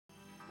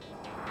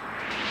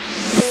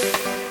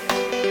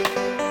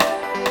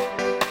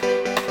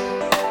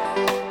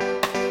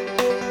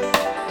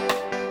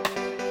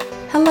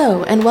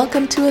and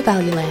welcome to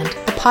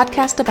Evaluland, the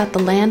podcast about the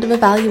land of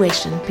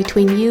evaluation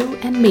between you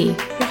and me,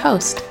 your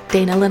host,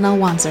 Dana Linnell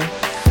Wanzer.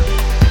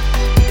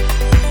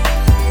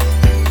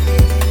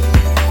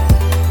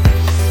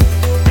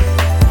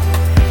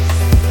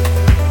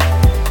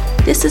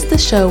 This is the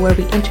show where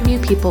we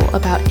interview people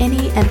about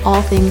any and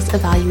all things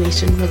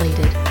evaluation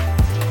related.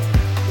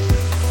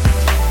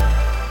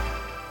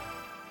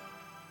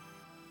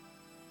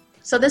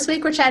 So this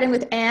week we're chatting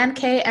with Ann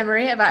K.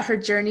 Emery about her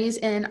journeys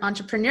in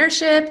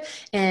entrepreneurship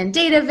and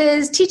data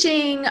viz,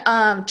 teaching,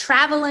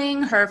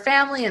 traveling, her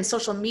family and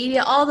social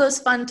media, all those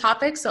fun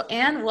topics. So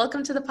Ann,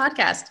 welcome to the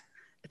podcast.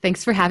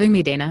 Thanks for having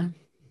me, Dana.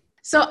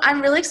 So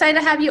I'm really excited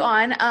to have you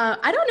on.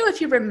 I don't know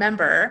if you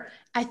remember,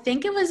 I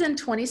think it was in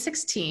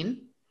 2016,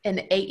 an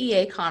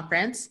AEA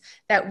conference,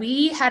 that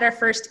we had our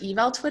first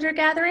eval Twitter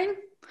gathering.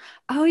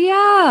 Oh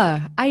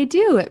yeah, I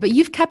do. But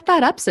you've kept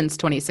that up since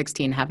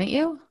 2016, haven't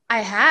you? I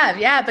have,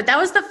 yeah. But that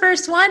was the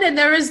first one. And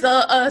there was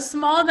a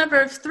small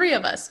number of three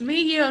of us, me,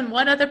 you, and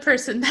one other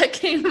person that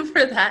came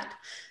for that.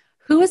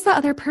 Who was the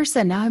other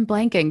person? Now I'm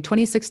blanking.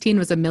 2016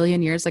 was a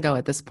million years ago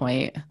at this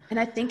point. And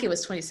I think it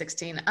was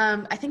 2016.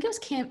 I think it was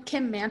Kim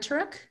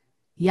Mantaruk.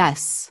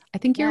 Yes, I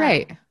think you're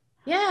right.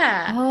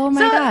 Yeah. Oh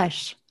my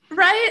gosh.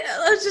 Right?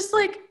 I was just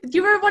like,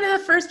 you were one of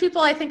the first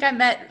people I think I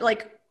met,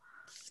 like,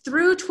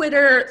 through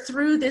Twitter,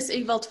 through this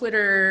eval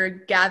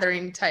Twitter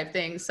gathering type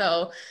thing.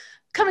 So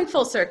coming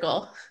full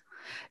circle.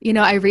 You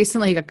know, I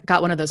recently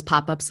got one of those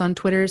pop-ups on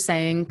Twitter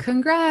saying,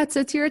 congrats,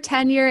 it's your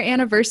 10-year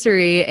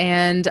anniversary.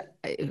 And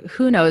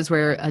who knows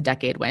where a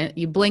decade went.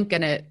 You blink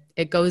and it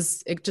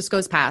just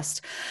goes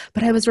past.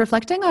 But I was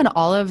reflecting on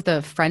all of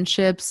the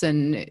friendships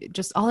and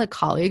just all the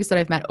colleagues that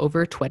I've met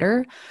over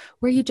Twitter,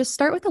 where you just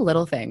start with the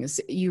little things.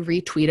 You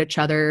retweet each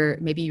other,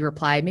 maybe you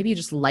reply, maybe you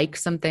just like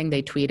something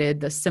they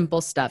tweeted, the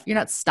simple stuff. You're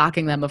not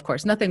stalking them, of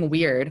course, nothing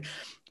weird.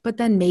 But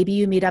then maybe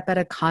you meet up at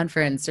a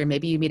conference or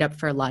maybe you meet up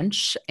for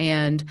lunch.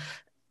 And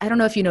I don't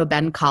know if you know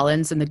Ben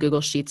Collins in the Google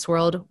Sheets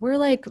world. We're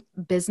like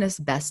business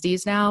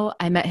besties now.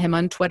 I met him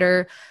on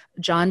Twitter.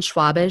 John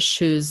Schwabish,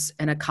 who's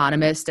an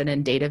economist and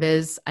in data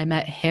viz, I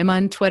met him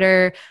on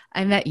Twitter.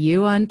 I met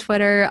you on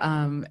Twitter.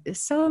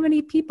 So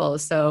many people.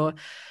 So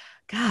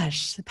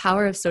gosh, the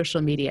power of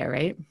social media,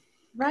 right?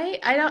 Right.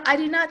 I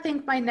do not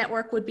think my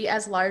network would be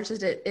as large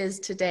as it is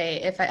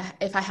today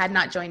if I had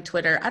not joined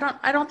Twitter.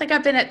 I don't think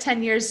I've been at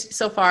 10 years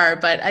so far,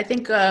 but I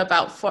think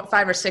about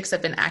 5 or 6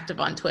 have been active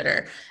on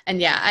Twitter. And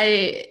yeah,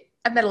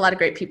 I've met a lot of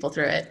great people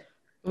through it.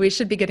 We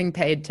should be getting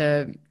paid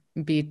to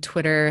be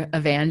Twitter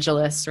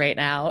evangelists right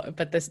now,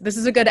 but this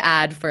is a good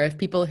ad for if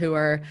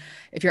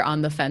you're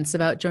on the fence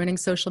about joining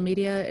social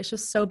media. It's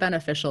just so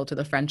beneficial to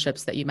the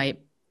friendships that you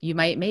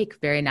might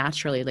make very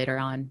naturally later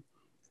on.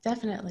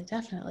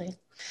 Definitely.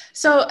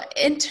 So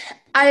in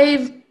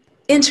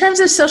terms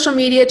of social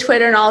media,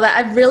 Twitter and all that,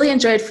 I've really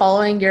enjoyed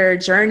following your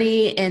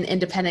journey in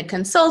independent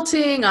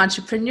consulting,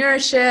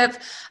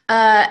 entrepreneurship.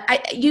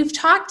 You've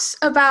talked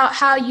about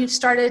how you've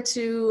started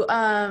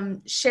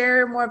to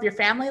share more of your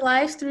family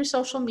life through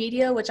social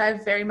media, which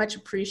I've very much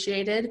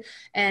appreciated,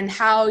 and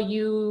how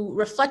you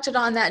reflected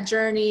on that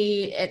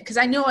journey, because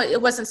I know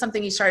it wasn't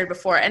something you started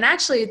before. And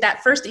actually,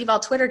 that first eval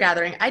Twitter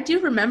gathering, I do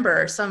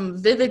remember some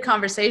vivid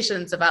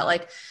conversations about,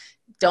 like,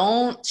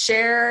 don't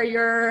share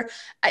your...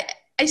 I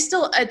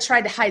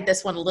tried to hide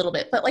this one a little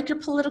bit, but like your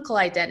political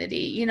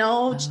identity,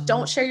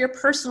 don't share your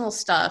personal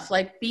stuff,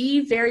 like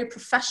be very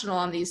professional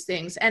on these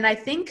things. And I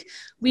think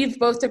we've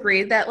both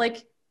agreed that,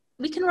 like,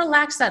 we can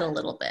relax that a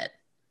little bit.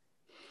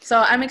 So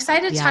I'm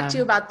excited to talk to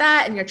you about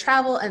that and your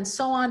travel and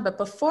so on. But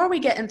before we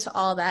get into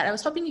all that, I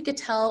was hoping you could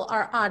tell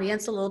our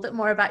audience a little bit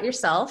more about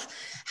yourself,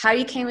 how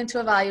you came into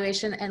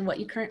evaluation and what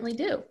you currently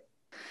do.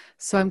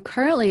 So I'm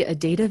currently a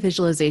data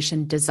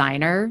visualization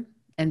designer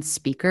and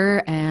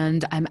speaker.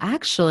 And I'm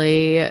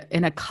actually,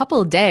 in a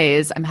couple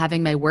days, I'm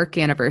having my work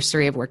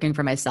anniversary of working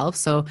for myself.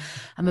 So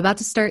I'm about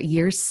to start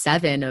year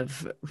 7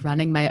 of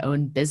running my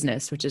own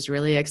business, which is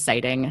really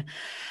exciting.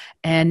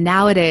 And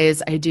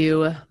nowadays I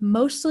do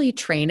mostly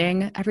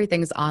training.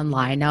 Everything's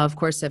online. Now, of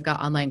course, I've got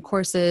online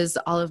courses,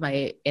 all of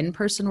my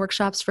in-person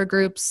workshops for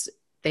groups.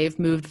 They've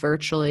moved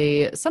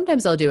virtually.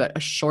 Sometimes I'll do a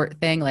short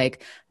thing,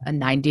 like a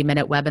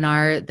 90-minute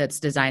webinar that's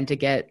designed to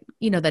get,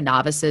 the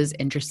novices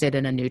interested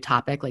in a new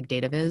topic like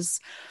data viz.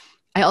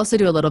 I also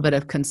do a little bit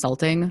of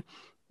consulting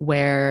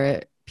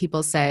where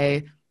people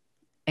say,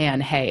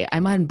 Anne, hey,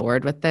 I'm on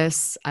board with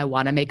this. I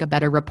want to make a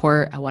better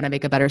report. I want to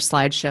make a better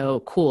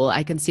slideshow. Cool.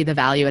 I can see the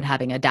value in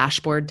having a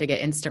dashboard to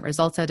get instant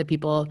results out to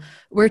people.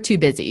 We're too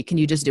busy. Can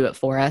you just do it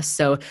for us?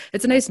 So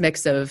it's a nice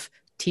mix of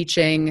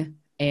teaching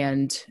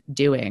and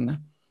doing.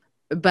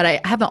 But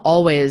I haven't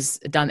always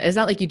done, it's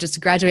not like you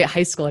just graduate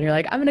high school and you're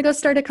like, I'm going to go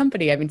start a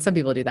company. I mean, some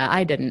people do that.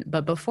 I didn't.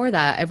 But before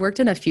that, I've worked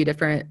in a few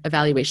different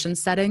evaluation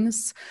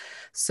settings.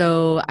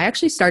 So I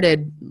actually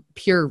started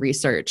pure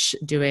research,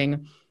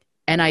 doing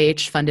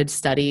NIH funded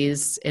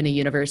studies in a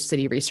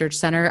university research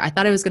center. I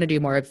thought I was going to do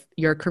more of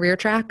your career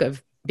track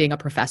of being a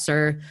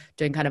professor,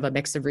 doing kind of a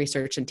mix of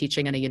research and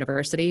teaching in a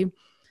university.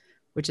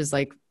 which is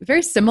like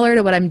very similar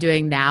to what I'm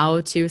doing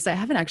now too. So I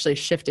haven't actually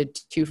shifted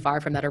too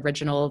far from that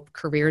original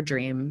career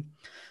dream.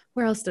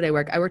 Where else did I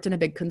work? I worked in a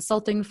big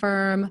consulting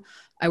firm.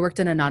 I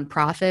worked in a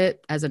nonprofit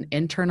as an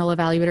internal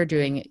evaluator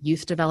doing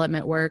youth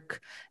development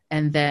work.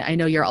 And then I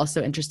know you're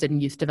also interested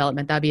in youth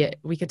development.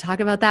 We could talk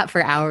about that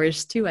for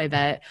hours too, I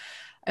bet.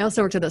 I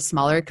also worked at a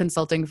smaller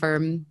consulting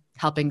firm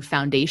helping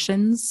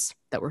foundations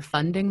that were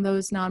funding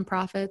those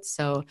nonprofits.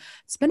 So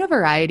it's been a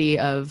variety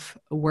of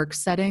work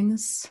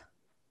settings.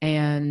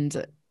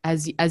 And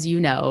as you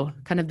know,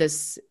 kind of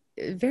this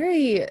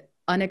very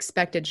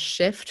unexpected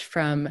shift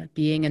from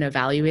being an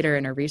evaluator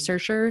and a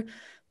researcher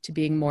to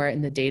being more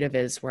in the data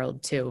viz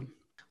world too.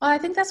 Well, I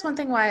think that's one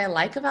thing why I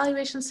like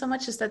evaluation so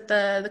much is that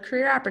the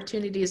career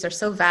opportunities are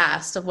so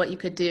vast of what you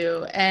could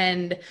do.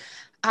 And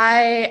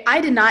I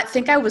did not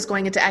think I was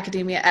going into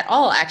academia at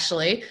all,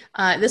 actually.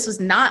 This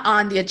was not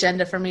on the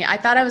agenda for me. I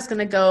thought I was going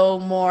to go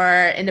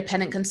more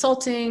independent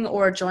consulting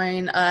or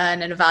join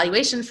an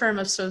evaluation firm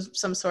of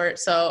some sort.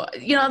 So,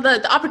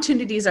 the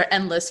opportunities are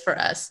endless for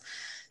us.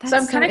 So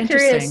I'm kind of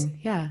curious.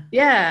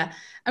 Yeah.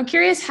 I'm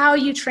curious how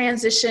you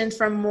transitioned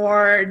from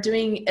more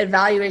doing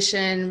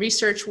evaluation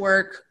research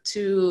work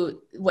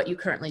to what you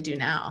currently do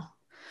now.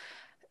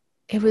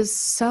 It was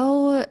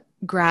so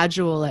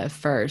gradual at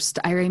first.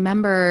 I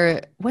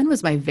remember, when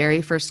was my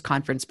very first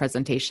conference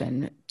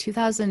presentation?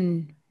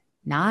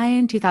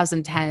 2009,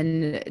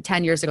 2010,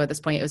 10 years ago at this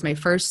point. It was my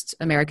first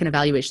American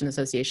Evaluation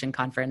Association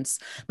conference,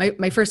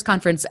 my first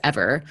conference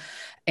ever.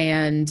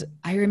 And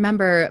I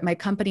remember my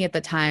company at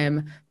the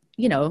time,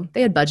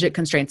 they had budget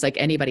constraints like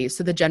anybody.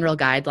 So the general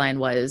guideline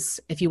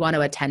was, if you want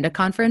to attend a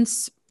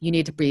conference, you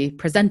need to be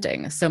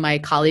presenting. So my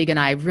colleague and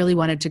I really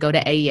wanted to go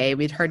to AEA.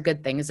 We'd heard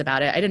good things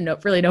about it. I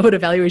didn't really know what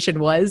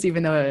evaluation was,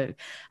 even though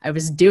I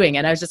was doing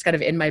it. I was just kind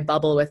of in my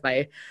bubble with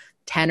my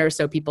 10 or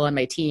so people on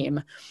my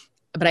team,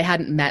 but I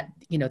hadn't met,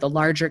 the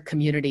larger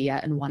community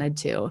yet and wanted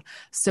to.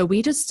 So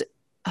we just,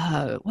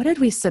 what did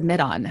we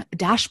submit on?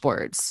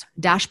 Dashboard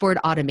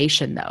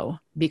automation though,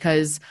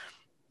 because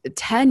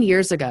 10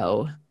 years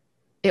ago,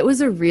 it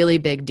was a really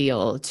big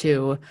deal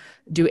to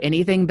do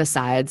anything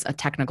besides a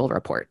technical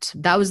report.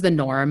 That was the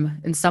norm.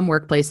 In some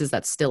workplaces,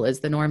 that still is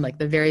the norm, like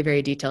the very,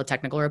 very detailed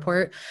technical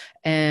report.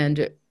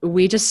 And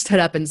we just stood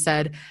up and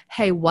said,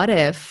 hey, what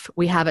if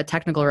we have a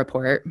technical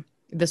report?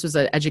 This was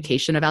an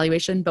education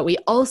evaluation, but we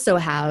also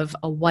have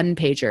a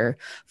one-pager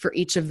for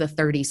each of the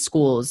 30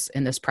 schools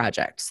in this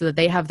project so that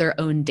they have their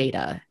own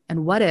data.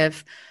 And what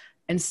if,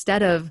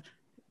 instead of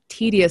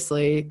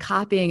tediously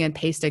copying and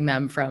pasting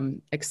them from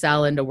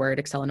Excel into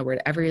Word,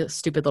 every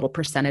stupid little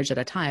percentage at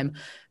a time,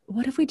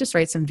 what if we just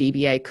write some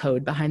VBA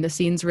code behind the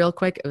scenes real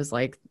quick? It was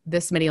like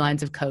this many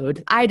lines of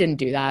code. I didn't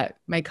do that.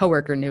 My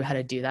coworker knew how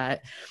to do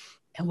that.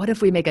 And what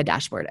if we make a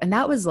dashboard? And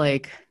that was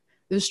it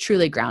was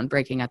truly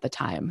groundbreaking at the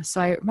time. So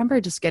I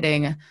remember just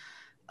getting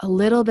a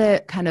little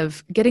bit kind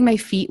of getting my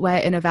feet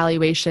wet in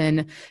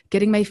evaluation,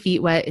 getting my feet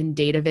wet in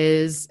data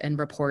viz and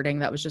reporting.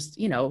 That was just,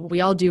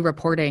 we all do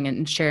reporting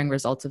and sharing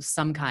results of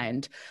some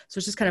kind. So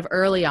it's just kind of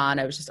early on,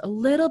 I was just a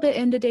little bit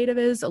into data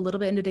viz,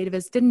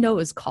 didn't know it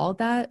was called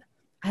that.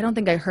 I don't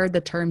think I heard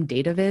the term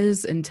data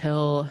viz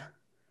until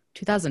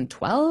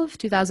 2012,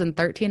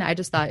 2013. I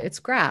just thought it's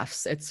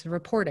graphs, it's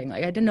reporting.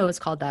 I didn't know it was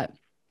called that.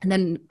 And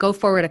then go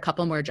forward a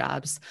couple more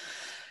jobs.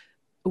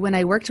 When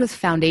I worked with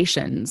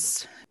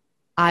foundations,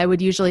 I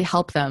would usually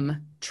help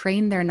them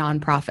train their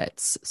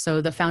nonprofits. So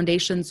the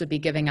foundations would be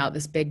giving out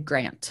this big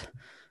grant,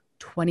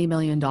 $20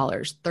 million,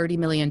 $30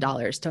 million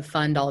to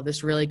fund all of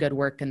this really good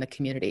work in the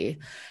community.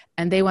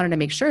 And they wanted to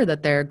make sure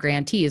that their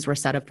grantees were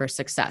set up for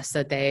success,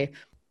 that they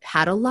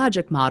had a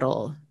logic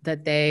model,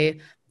 that they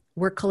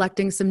were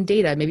collecting some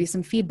data, maybe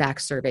some feedback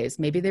surveys,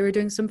 maybe they were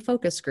doing some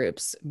focus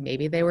groups,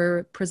 maybe they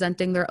were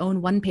presenting their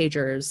own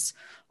one-pagers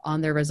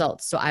on their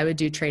results. So I would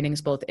do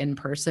trainings both in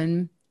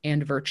person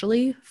and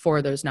virtually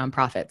for those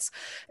nonprofits.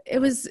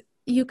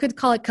 You could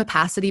call it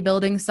capacity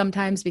building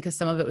sometimes because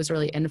some of it was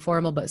really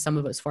informal, but some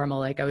of it was formal.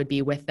 Like I would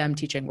be with them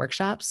teaching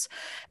workshops.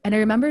 And I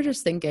remember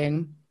just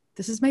thinking,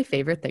 this is my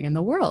favorite thing in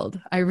the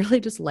world. I really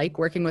just like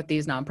working with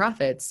these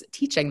nonprofits,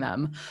 teaching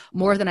them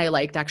more than I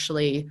liked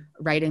actually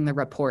writing the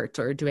report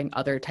or doing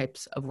other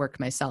types of work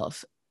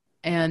myself.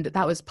 And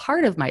that was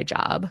part of my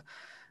job.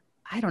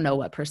 I don't know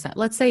what percent,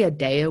 let's say a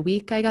day a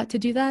week I got to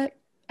do that.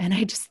 And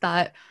I just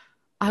thought,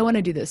 I want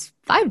to do this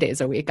 5 days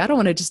a week. I don't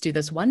want to just do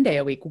this 1 day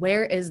a week.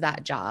 Where is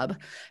that job?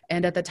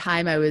 And at the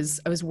time I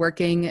was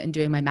working and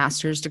doing my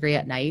master's degree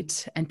at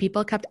night, and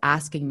people kept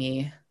asking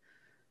me,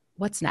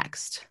 what's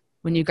next?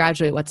 When you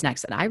graduate, what's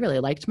next? And I really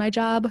liked my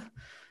job.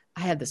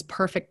 I had this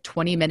perfect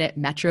 20-minute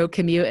metro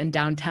commute in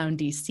downtown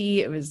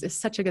DC. It's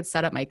such a good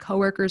setup. My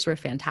coworkers were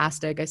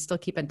fantastic. I still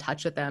keep in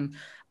touch with them.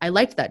 I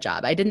liked that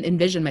job. I didn't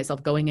envision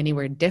myself going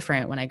anywhere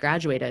different when I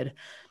graduated.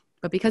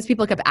 But because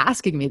people kept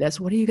asking me this,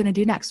 what are you going to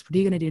do next? What are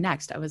you going to do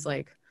next? I was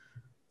like,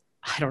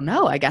 I don't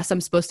know. I guess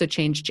I'm supposed to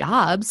change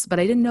jobs, but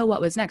I didn't know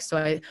what was next.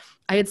 So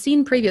I had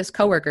seen previous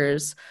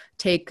coworkers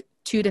take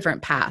 2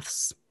 different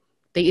paths.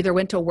 They either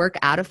went to work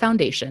at a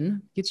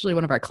foundation, usually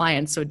one of our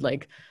clients would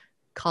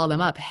call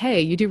them up.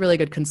 Hey, you do really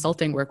good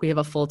consulting work. We have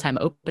a full-time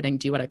opening.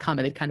 Do you want to come?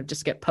 And they'd kind of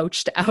just get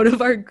poached out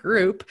of our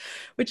group,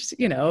 which,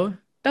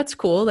 that's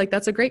cool. Like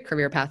that's a great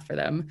career path for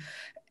them.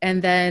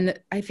 And then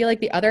I feel like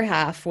the other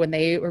half, when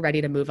they were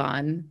ready to move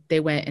on, they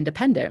went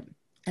independent.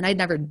 And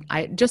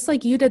I just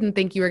like you didn't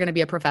think you were going to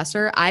be a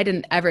professor, I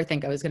didn't ever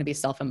think I was going to be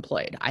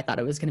self-employed. I thought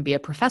I was going to be a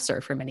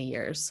professor for many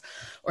years,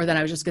 or then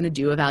I was just going to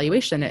do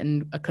evaluation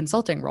in a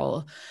consulting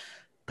role.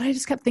 But I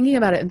just kept thinking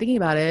about it and thinking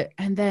about it.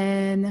 And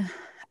then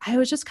I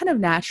was just kind of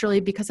naturally,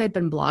 because I'd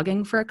been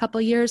blogging for a couple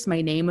of years,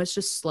 my name was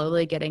just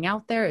slowly getting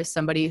out there as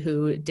somebody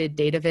who did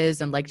data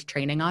viz and liked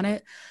training on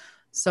it.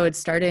 So I was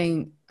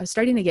starting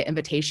to get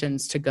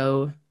invitations to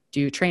go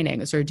do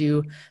trainings or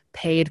do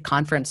paid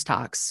conference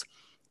talks.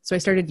 So I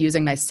started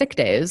using my sick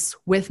days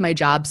with my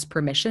job's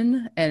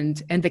permission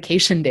and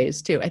vacation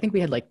days too. I think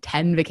we had like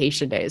 10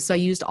 vacation days. So I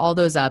used all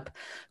those up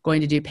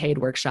going to do paid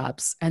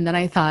workshops. And then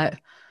I thought,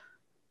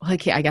 well, I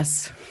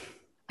guess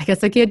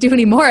I can't do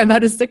any more. I'm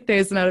out of sick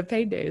days and out of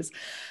paid days.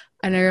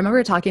 And I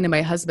remember talking to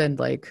my husband,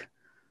 like,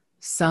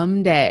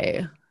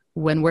 someday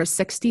when we're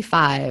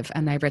 65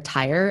 and I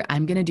retire,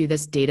 I'm going to do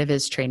this data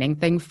viz training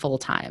thing full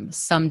time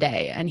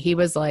someday. And he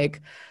was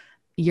like,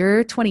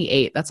 you're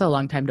 28. That's a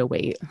long time to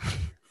wait.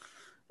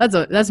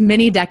 That's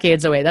many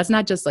decades away. That's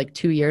not just like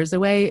 2 years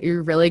away.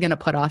 You're really going to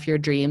put off your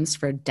dreams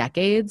for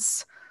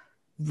decades.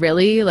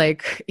 Really?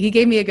 Like, he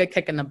gave me a good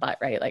kick in the butt,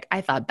 right? Like,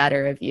 I thought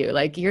better of you.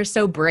 Like, you're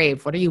so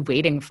brave. What are you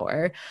waiting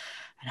for?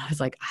 And I was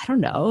like, I don't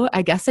know.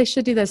 I guess I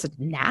should do this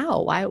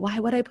now. Why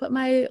would I put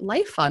my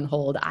life on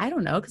hold? I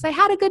don't know. Because I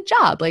had a good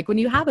job. Like, when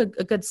you have a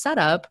good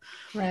setup,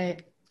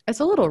 right,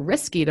 it's a little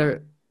risky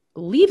to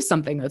leave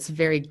something that's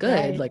very good,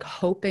 right, like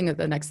hoping that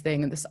the next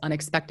thing and this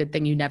unexpected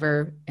thing you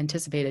never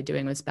anticipated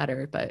doing was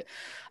better. But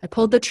I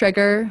pulled the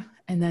trigger,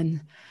 and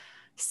then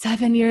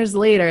 7 years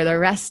later, the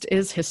rest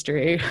is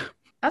history.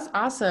 That's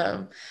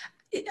awesome.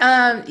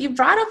 You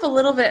brought up a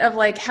little bit of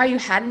like how you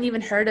hadn't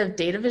even heard of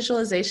data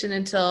visualization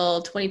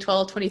until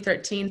 2012,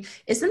 2013.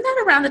 Isn't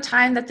that around the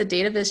time that the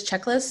data viz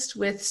checklist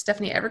with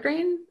Stephanie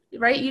Evergreen,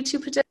 right? You two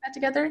put that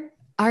together?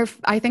 I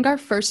think our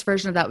first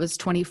version of that was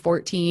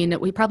 2014.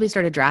 We probably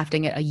started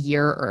drafting it a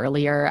year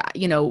earlier.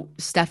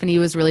 Stephanie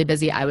was really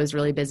busy. I was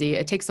really busy.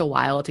 It takes a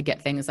while to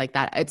get things like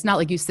that. It's not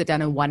like you sit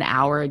down in 1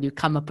 hour and you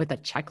come up with a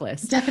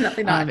checklist.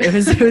 Definitely not. It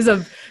was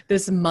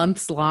this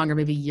months long or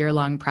maybe year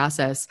long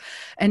process.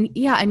 And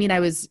yeah, I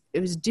was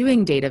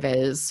doing data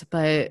viz,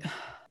 but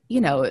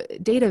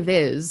data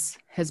viz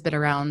has been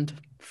around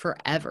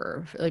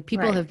forever. Like,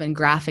 people Right. have been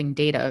graphing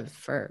data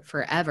for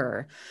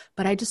forever,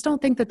 but I just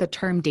don't think that the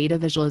term data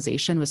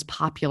visualization was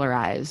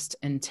popularized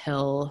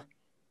until,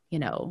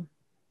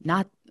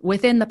 not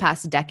within the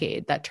past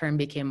decade. That term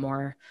became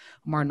more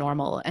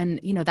normal. And,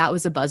 that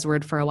was a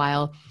buzzword for a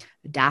while.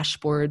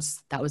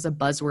 Dashboards, that was a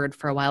buzzword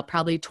for a while,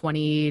 probably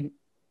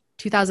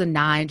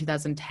 2009,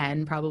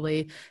 2010,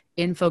 probably.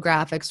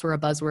 Infographics were a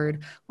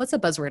buzzword. What's a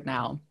buzzword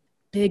now?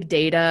 Big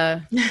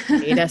data,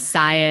 data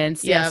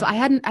science. Yeah. So I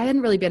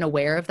hadn't really been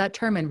aware of that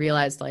term and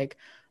realized like,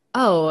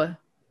 oh,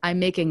 I'm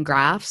making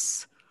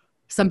graphs.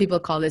 Some people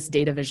call this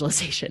data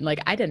visualization. Like,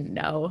 I didn't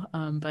know,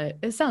 but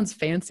it sounds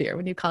fancier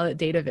when you call it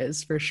data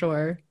viz for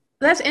sure.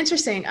 That's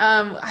interesting.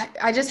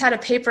 I just had a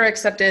paper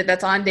accepted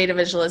that's on data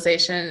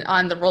visualization,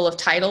 on the role of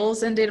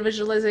titles in data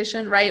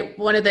visualization, right?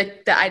 One of the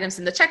items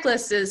in the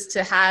checklist is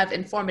to have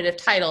informative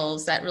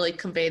titles that really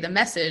convey the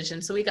message.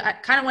 And so we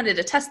kind of wanted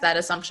to test that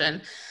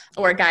assumption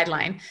or a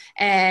guideline.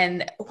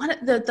 And one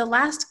of the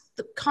last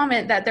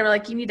comment that they were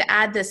like, you need to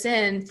add this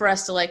in for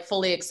us to like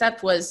fully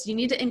accept was you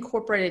need to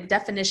incorporate a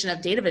definition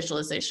of data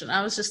visualization.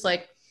 I was just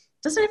like,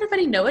 doesn't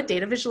everybody know what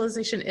data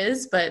visualization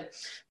is? But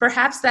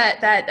perhaps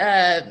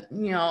it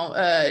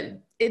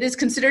is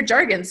considered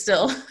jargon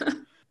still.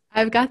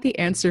 I've got the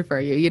answer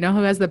for you. You know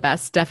who has the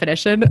best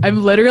definition?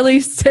 I'm literally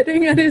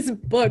sitting at his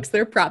books.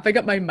 They're propping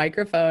up my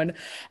microphone.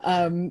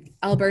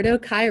 Alberto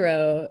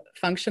Cairo,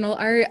 functional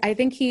art. I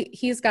think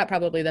he's got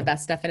probably the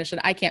best definition.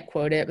 I can't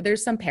quote it, but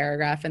there's some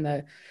paragraph in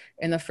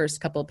the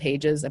first couple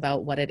pages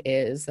about what it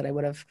is that I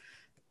would have.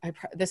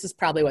 This is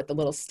probably what the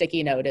little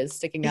sticky note is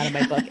sticking out of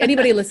my book.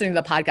 Anybody listening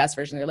to the podcast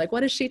version, they're like,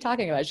 what is she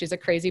talking about? She's a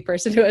crazy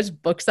person who has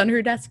books on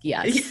her desk.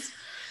 Yes.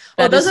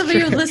 Well, those of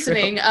you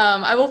listening,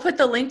 I will put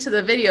the link to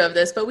the video of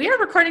this, but we are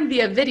recording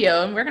via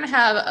video, and we're going to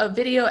have a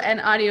video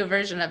and audio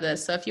version of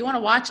this. So if you want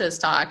to watch us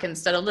talk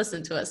instead of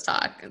listen to us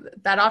talk,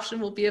 that option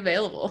will be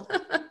available.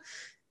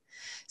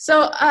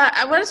 So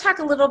I want to talk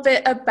a little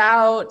bit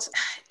about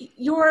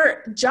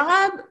your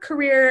job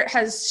career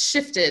has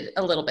shifted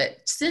a little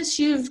bit since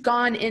you've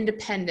gone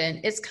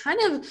independent. It's kind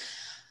of,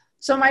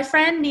 so my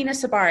friend Nina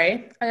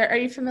Sabari, are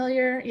you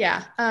familiar?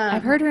 Yeah.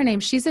 I've heard her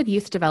name. She's at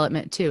youth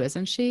development too,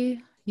 isn't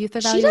she? Youth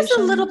evaluation? She does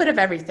a little bit of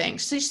everything.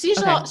 She's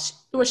okay.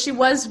 She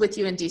was with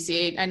you in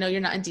DC. I know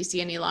you're not in DC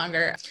any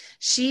longer.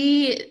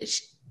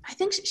 I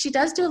think she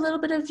does do a little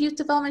bit of youth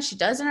development. She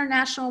does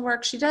international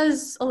work. She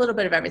does a little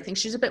bit of everything.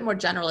 She's a bit more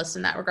generalist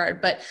in that regard,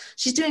 but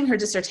she's doing her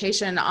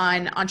dissertation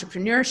on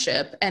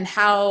entrepreneurship and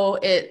how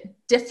it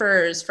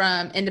differs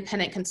from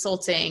independent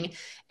consulting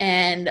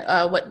and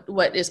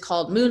what is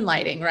called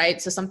moonlighting, right?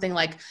 So something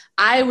like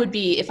I would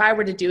be, if I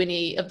were to do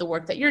any of the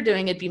work that you're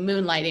doing, it'd be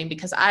moonlighting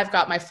because I've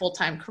got my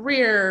full-time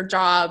career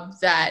job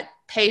that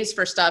pays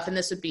for stuff, and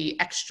this would be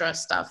extra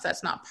stuff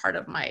that's not part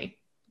of my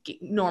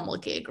normal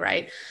gig,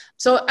 right?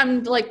 So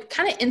I'm like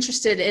kind of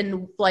interested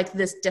in like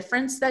this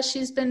difference that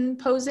she's been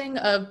posing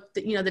of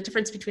the, you know, the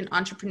difference between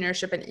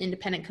entrepreneurship and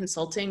independent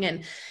consulting,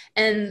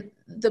 and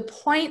the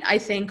point I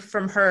think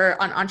from her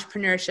on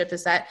entrepreneurship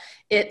is that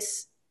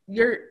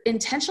you're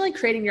intentionally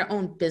creating your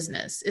own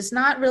business. It's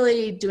not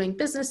really doing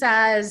business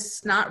as,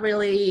 not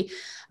really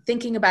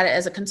thinking about it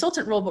as a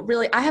consultant role, but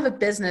really I have a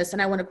business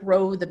and I want to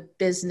grow the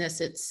business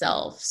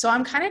itself. So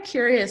I'm kind of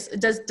curious,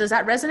 does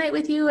that resonate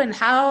with you? And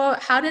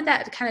how did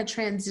that kind of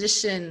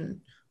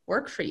transition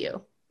work for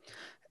you?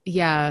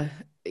 Yeah,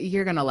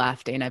 you're going to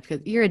laugh, Dana, because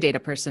you're a data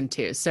person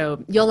too.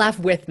 So you'll laugh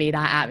with me,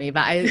 not at me,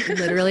 but I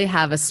literally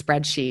have a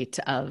spreadsheet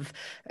of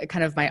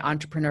kind of my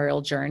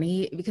entrepreneurial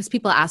journey because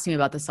people ask me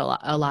about this a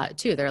lot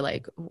too. They're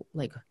like,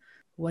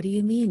 what do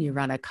you mean you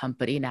run a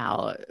company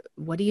now?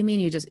 What do you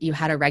mean you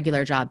had a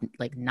regular job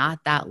like not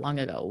that long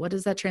ago? What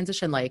is that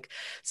transition like?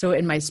 So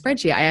in my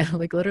spreadsheet, I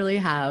like literally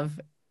have,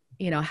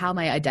 how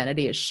my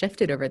identity has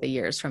shifted over the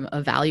years from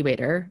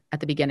evaluator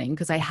at the beginning,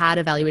 because I had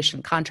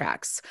evaluation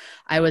contracts.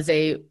 I was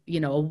a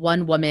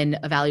one-woman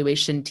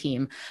evaluation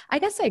team. I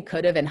guess I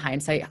could have, in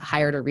hindsight,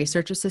 hired a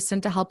research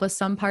assistant to help with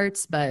some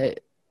parts,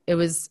 but it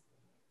was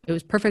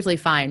perfectly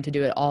fine to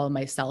do it all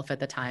myself at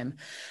the time.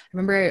 I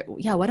remember,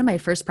 one of my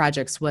first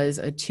projects was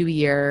a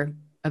 2-year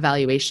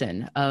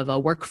evaluation of a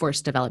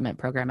workforce development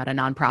program at a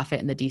nonprofit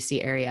in the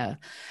DC area.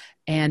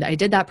 And I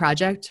did that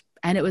project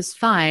and it was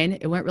fine.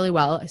 It went really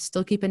well. I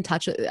still keep in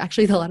touch.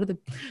 Actually,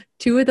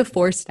 two of the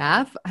 4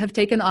 staff have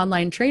taken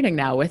online training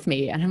now with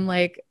me. And I'm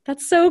like,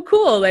 that's so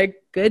cool. Like,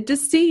 good to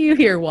see you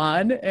here,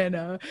 Juan.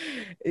 And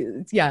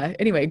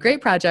anyway, great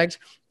project.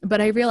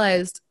 But I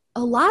realized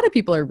a lot of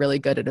people are really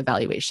good at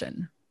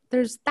evaluation.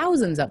 There's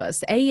thousands of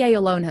us. AEA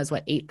alone has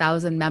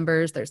 8,000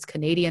 members. There's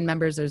Canadian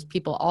members. There's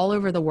people all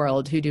over the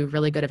world who do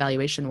really good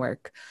evaluation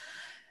work.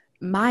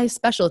 My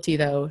specialty,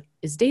 though,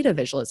 is data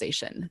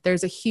visualization.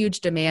 There's a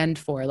huge demand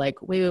for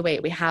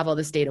wait, we have all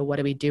this data. What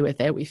do we do with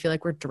it? We feel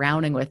like we're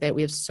drowning with it.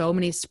 We have so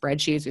many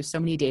spreadsheets. We have so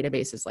many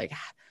databases. Like,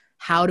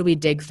 how do we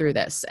dig through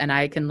this? And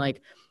I can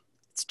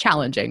it's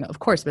challenging, of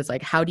course, but it's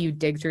like, how do you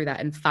dig through that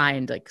and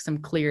find some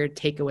clear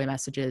takeaway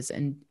messages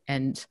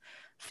and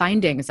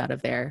findings out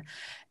of there?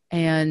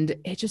 And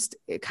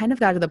it kind of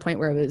got to the point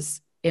where it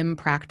was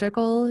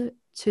impractical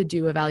to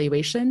do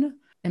evaluation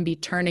and be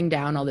turning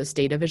down all this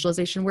data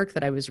visualization work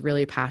that I was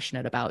really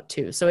passionate about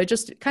too. So it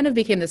just kind of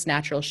became this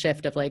natural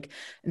shift of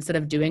instead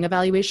of doing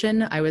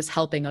evaluation, I was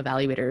helping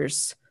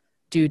evaluators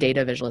do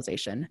data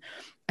visualization.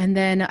 And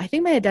then I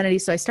think my identity,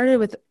 so I started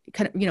with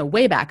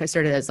way back, I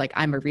started as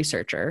I'm a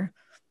researcher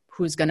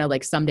who's going to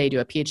someday do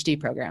a PhD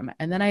program.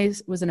 And then I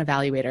was an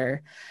evaluator.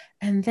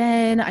 And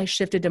then I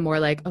shifted to more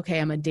okay,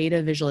 I'm a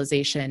data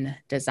visualization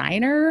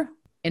designer,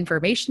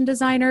 information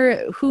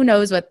designer. Who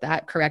knows what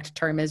that correct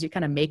term is? You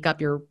kind of make up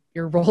your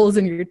roles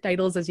and your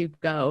titles as you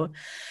go.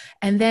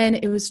 And then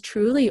it was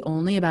truly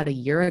only about a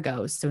year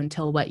ago, so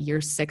until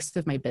year 6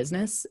 of my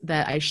business,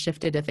 that I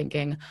shifted to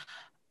thinking,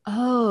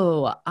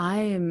 oh,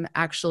 I'm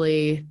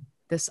actually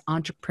this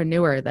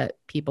entrepreneur that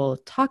people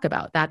talk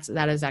about.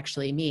 That is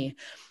actually me.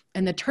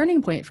 And the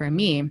turning point for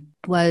me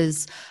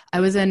was I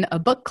was in a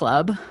book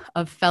club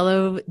of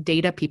fellow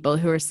data people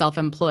who are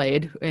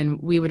self-employed,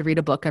 and we would read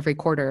a book every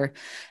quarter.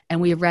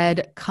 And we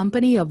read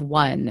Company of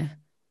One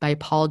by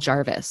Paul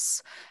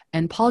Jarvis.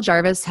 And Paul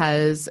Jarvis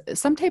has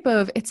some type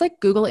of, it's like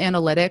Google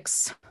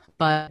Analytics,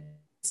 but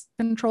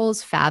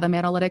controls Fathom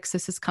Analytics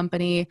is his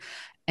company.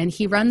 And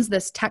he runs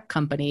this tech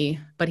company,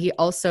 but he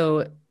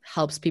also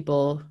helps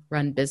people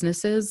run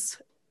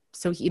businesses.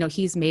 So,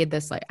 he's made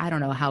this, I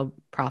don't know how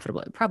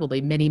profitable,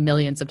 probably many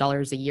millions of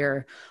dollars a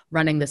year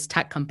running this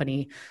tech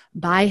company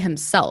by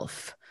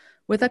himself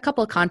with a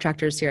couple of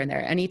contractors here and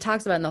there. And he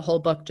talks about in the whole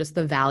book, just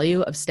the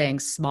value of staying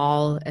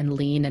small and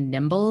lean and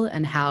nimble,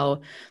 and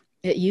how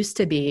it used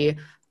to be,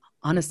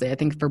 honestly, I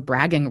think for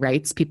bragging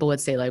rights, people would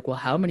say well,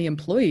 how many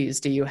employees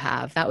do you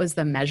have? That was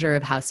the measure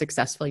of how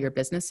successful your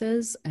business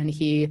is. And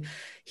he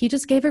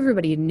just gave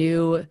everybody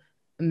new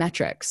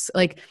metrics.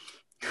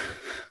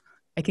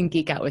 I can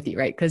geek out with you,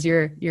 right? Because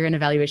you're in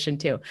evaluation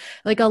too.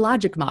 A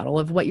logic model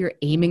of what you're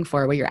aiming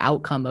for, what your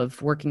outcome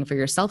of working for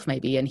yourself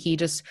might be. And he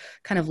just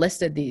kind of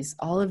listed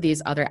all of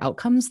these other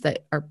outcomes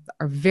that are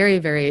very,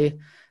 very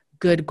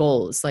good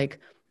goals.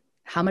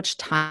 How much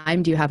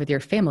time do you have with your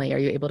family? Are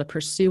you able to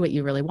pursue what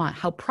you really want?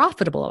 How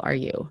profitable are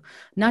you?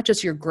 Not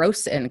just your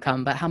gross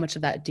income, but how much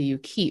of that do you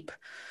keep?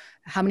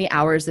 How many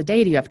hours a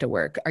day do you have to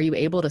work? Are you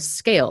able to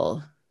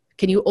scale?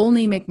 Can you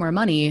only make more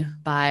money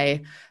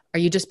are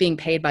you just being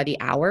paid by the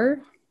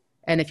hour?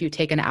 And if you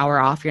take an hour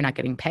off, you're not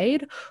getting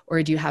paid?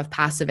 Or do you have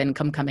passive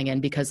income coming in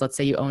because, let's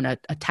say, you own a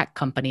tech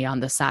company on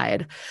the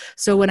side?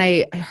 So when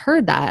I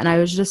heard that, and I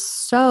was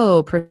just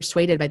so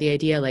persuaded by the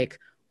idea,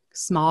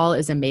 small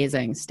is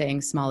amazing,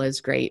 staying small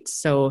is great.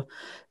 So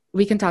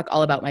we can talk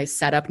all about my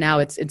setup now.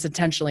 It's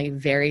intentionally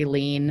very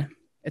lean.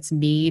 It's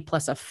me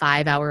plus a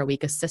 5-hour a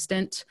week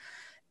assistant.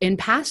 In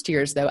past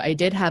years, though, I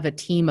did have a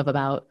team of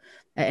about,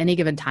 at any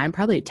given time,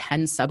 probably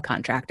 10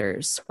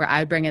 subcontractors, where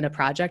I'd bring in a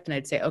project and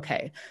I'd say,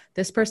 okay,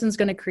 this person's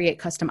going to create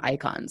custom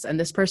icons, and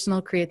this person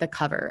will create the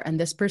cover, and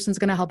this person's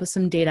going to help with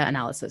some data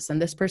analysis,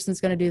 and this person's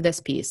going to do this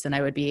piece. And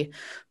I would be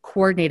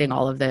coordinating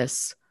all of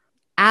this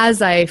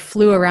as I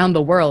flew around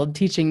the world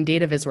teaching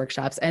data viz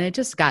workshops. And it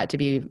just got to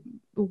be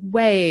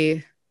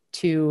way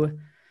too,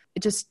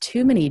 just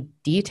too many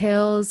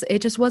details.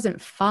 It just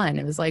wasn't fun.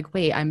 It was like,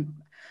 wait,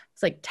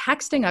 it's like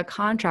texting a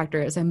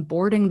contractor as I'm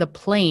boarding the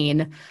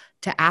plane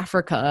to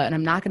Africa, and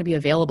I'm not going to be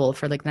available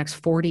for like the next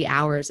 40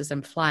 hours as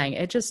I'm flying.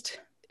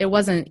 It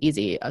wasn't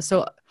easy.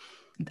 So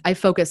I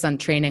focus on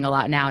training a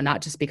lot now,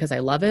 not just because I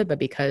love it, but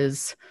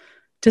because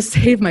to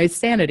save my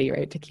sanity,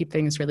 right? To keep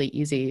things really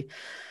easy.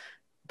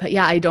 But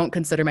yeah, I don't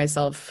consider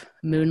myself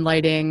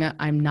moonlighting.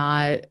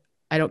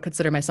 I don't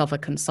consider myself a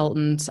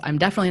consultant. I'm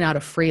definitely not a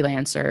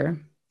freelancer.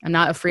 I'm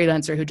not a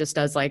freelancer who just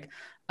does like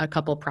a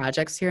couple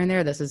projects here and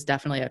there. This is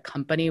definitely a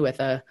company with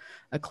a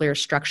clear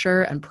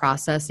structure and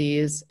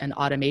processes and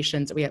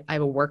automations. I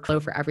have a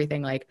workflow for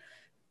everything. Like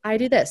I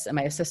do this and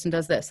my assistant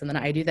does this, and then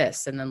I do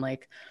this. And then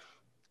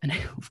and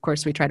of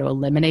course we try to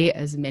eliminate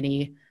as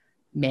many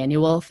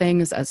manual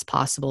things as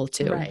possible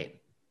too.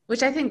 Right.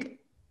 Which I think,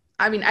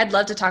 I'd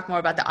love to talk more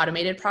about the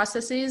automated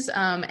processes.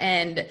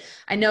 And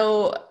I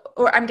know,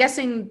 or I'm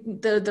guessing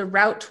the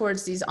route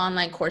towards these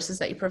online courses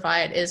that you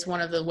provide is one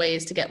of the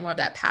ways to get more of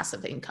that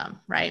passive income,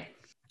 right?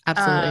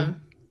 Absolutely.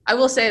 I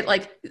will say,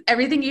 like,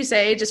 everything you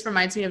say just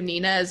reminds me of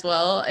Nina as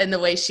well, and the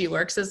way she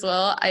works as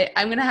well.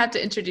 I'm going to have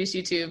to introduce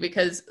you to,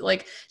 because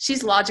like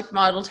she's logic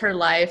modeled her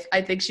life.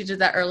 I think she did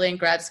that early in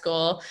grad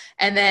school.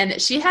 And then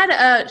she had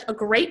a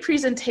great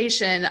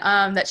presentation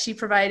that she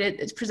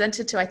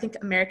presented to, I think,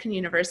 American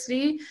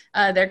University,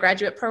 their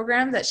graduate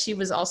program that she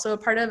was also a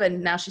part of,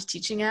 and now she's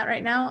teaching at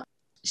right now.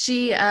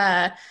 She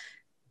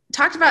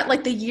talked about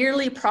like the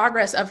yearly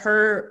progress of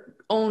her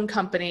own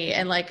company,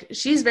 and like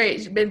she's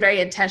been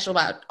very intentional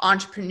about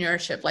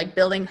entrepreneurship, like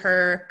building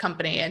her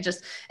company, and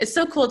just it's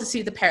so cool to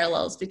see the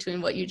parallels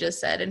between what you just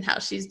said and how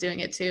she's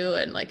doing it too,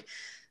 and like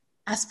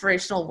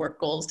aspirational work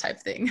goals type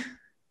thing.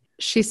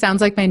 She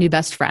sounds like my new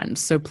best friend,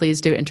 so please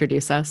do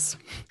introduce us.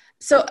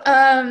 So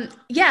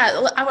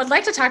yeah, I would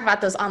like to talk about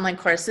those online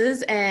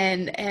courses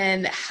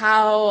and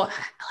how,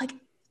 like,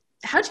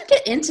 how'd you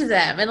get into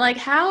them? And like,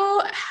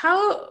 how,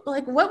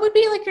 like, what would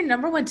be like your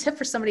number one tip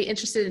for somebody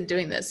interested in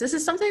doing this? This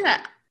is something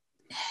that,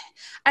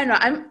 I don't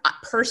know,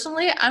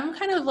 I'm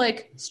kind of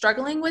like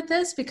struggling with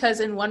this,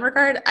 because in one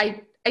regard,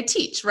 I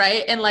teach,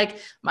 right? And like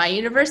my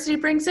university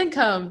brings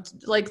income,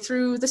 like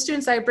through the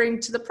students I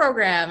bring to the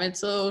program. And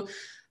so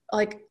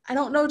like, I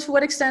don't know to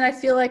what extent I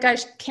feel like I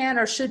can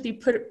or should be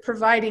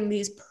providing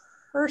these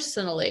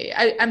personally.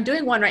 I'm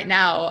doing one right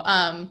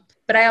now,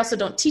 but I also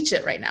don't teach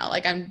it right now.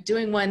 Like I'm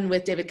doing one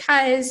with David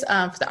Kais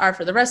for the R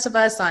for the Rest of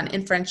Us on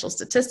inferential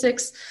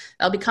statistics.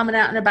 That'll be coming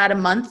out in about a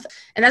month.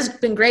 And that's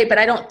been great, but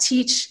I don't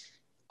teach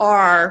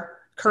R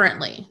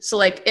currently. So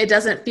like, it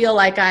doesn't feel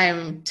like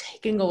I'm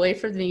taking away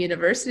from the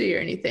university or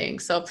anything.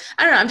 So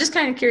I don't know. I'm just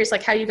kind of curious,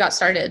 like how you got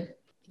started.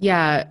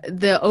 Yeah.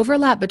 The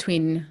overlap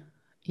between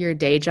your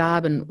day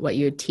job and what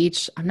you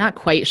teach, I'm not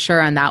quite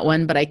sure on that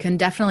one, but I can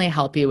definitely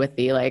help you with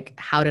the like,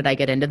 how did I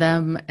get into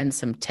them and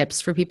some tips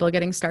for people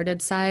getting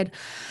started side.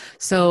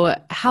 So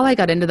how I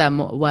got into them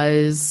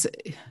was,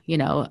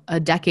 a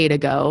decade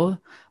ago,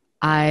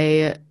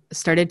 I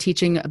started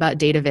teaching about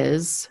data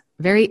viz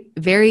very,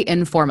 very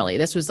informally.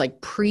 This was like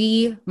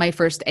pre my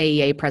first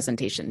AEA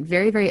presentation,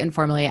 very, very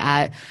informally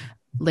at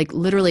like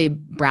literally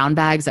brown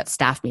bags at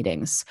staff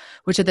meetings,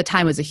 which at the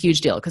time was a huge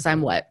deal because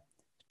I'm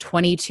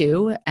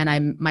 22,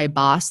 and my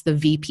boss, the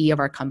VP of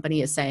our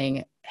company, is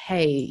saying,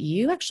 hey,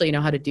 you actually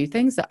know how to do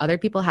things that other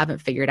people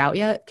haven't figured out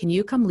yet. Can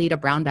you come lead a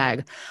brown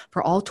bag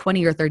for all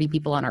 20 or 30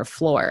 people on our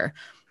floor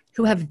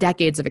who have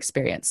decades of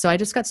experience? So I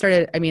just got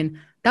started.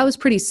 That was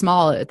pretty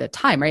small at the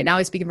time. Right now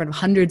I speak in front of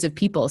hundreds of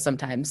people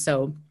sometimes.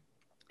 So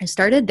I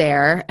started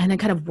there, and then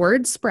kind of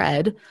word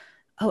spread.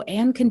 Oh,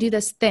 Anne can do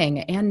this thing.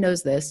 Anne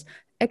knows this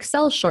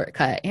Excel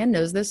shortcut, and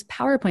knows this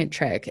PowerPoint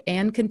trick,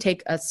 and can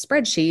take a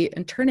spreadsheet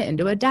and turn it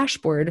into a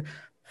dashboard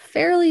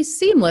fairly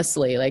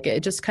seamlessly. Like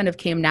it just kind of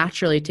came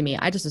naturally to me.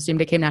 I just assumed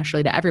it came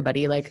naturally to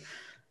everybody. Like,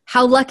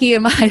 how lucky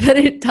am I that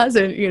it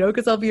doesn't,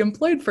 because I'll be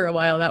employed for a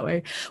while that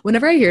way.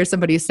 Whenever I hear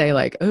somebody say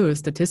like, oh,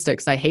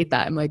 statistics, I hate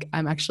that. I'm like,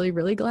 I'm actually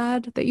really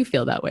glad that you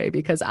feel that way,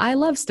 because I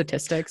love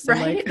statistics.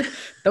 Right. And like,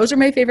 those are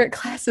my favorite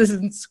classes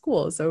in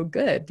school. So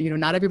good.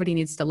 Not everybody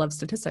needs to love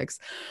statistics.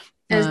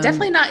 And it's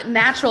definitely not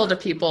natural to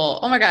people.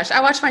 Oh my gosh.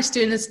 I watch my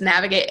students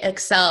navigate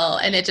Excel,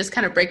 and it just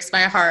kind of breaks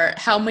my heart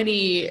how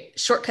many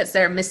shortcuts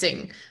they're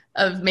missing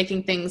of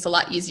making things a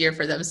lot easier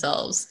for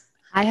themselves.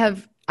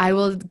 I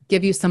will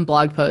give you some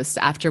blog posts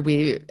after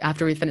we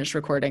finish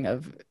recording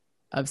of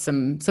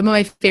some of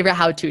my favorite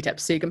how-to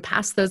tips. So you can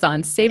pass those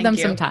on, save them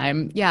some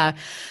time. Yeah.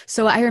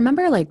 So I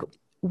remember like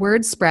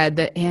word spread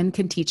that Anne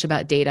can teach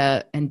about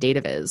data and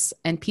data viz.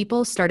 And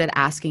people started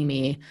asking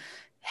me,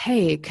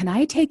 hey, can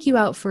I take you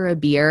out for a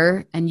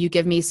beer and you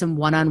give me some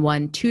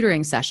one-on-one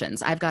tutoring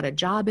sessions? I've got a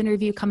job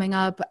interview coming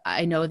up.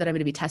 I know that I'm going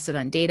to be tested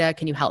on data.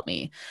 Can you help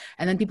me?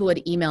 And then people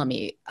would email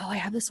me, oh, I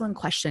have this one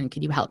question.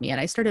 Can you help me?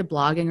 And I started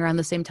blogging around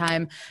the same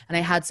time. And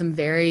I had some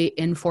very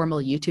informal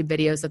YouTube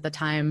videos at the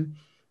time.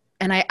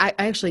 And I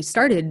actually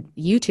started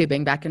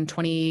YouTubing back in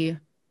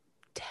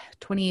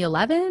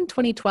 2011,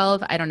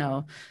 2012. I don't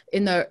know.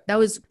 That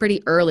was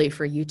pretty early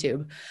for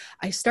YouTube.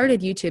 I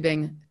started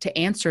YouTubing to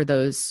answer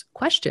those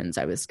questions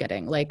I was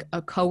getting. Like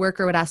a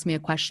coworker would ask me a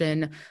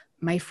question.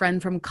 My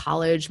friend from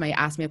college might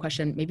ask me a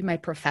question. Maybe my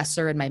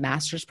professor in my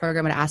master's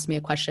program would ask me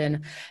a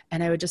question.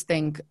 And I would just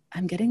think,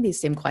 I'm getting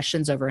these same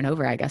questions over and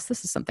over. I guess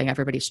this is something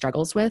everybody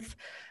struggles with.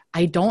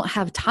 I don't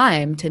have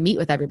time to meet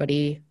with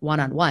everybody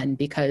one-on-one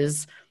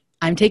because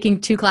I'm taking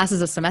 2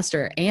 classes a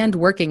semester and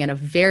working in a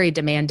very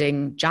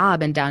demanding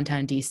job in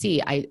downtown DC.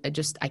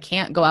 I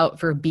can't go out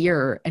for a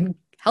beer and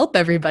help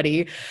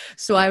everybody.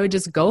 So I would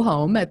just go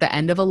home at the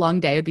end of a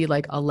long day. It'd be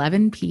like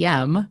 11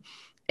 p.m.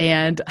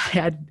 And I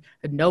had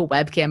no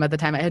webcam at the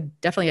time.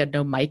 Definitely had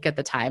no mic at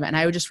the time. And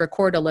I would just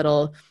record a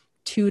little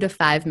 2 to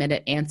 5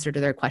 minute answer to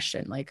their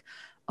question. Like,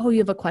 oh, you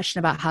have a question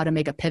about how to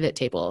make a pivot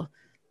table.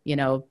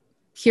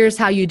 Here's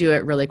how you do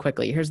it really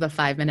quickly. Here's the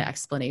 5-minute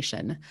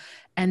explanation.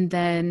 And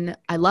then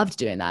I loved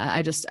doing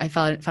that. I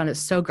found it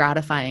so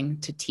gratifying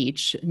to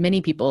teach.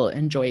 Many people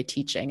enjoy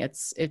teaching.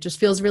 It just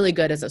feels really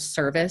good as a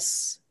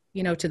service,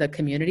 to the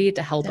community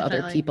to help Definitely.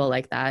 Other people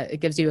like that. It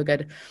gives you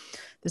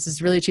this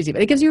is really cheesy,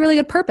 but it gives you a really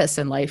good purpose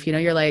in life.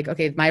 You're like,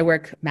 okay, my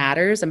work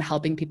matters. I'm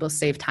helping people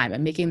save time.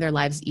 I'm making their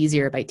lives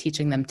easier by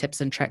teaching them tips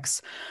and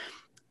tricks.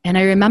 And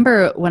I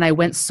remember when I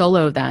went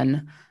solo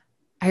then,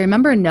 I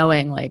remember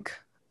knowing like,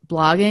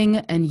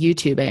 blogging and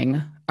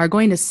YouTubing are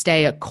going to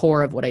stay a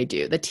core of what I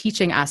do. The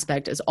teaching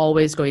aspect is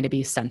always going to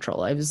be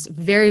central. I was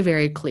very,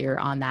 very clear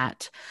on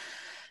that.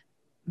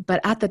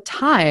 But at the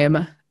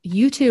time,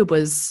 YouTube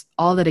was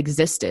all that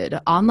existed.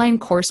 Online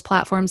course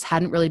platforms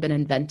hadn't really been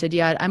invented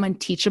yet. I'm on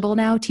Teachable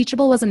now.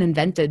 Teachable wasn't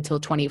invented till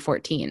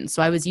 2014.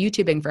 So I was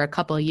YouTubing for a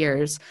couple of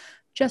years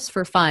just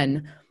for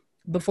fun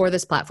before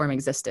this platform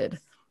existed.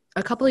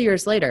 A couple of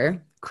years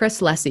later,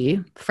 Chris Lessy,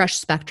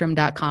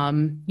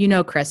 freshspectrum.com,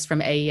 Chris from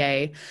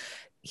AEA,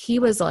 he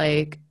was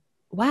like,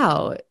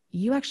 wow,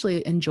 you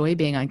actually enjoy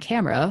being on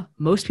camera.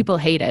 Most people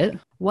hate it.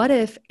 What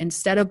if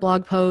instead of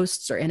blog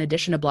posts or in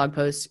addition to blog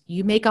posts,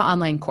 you make an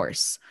online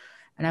course?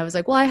 And I was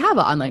like, well, I have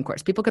an online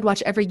course. People could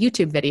watch every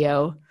YouTube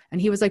video.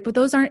 And he was like, but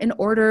those aren't in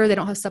order. They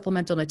don't have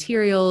supplemental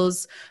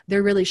materials.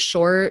 They're really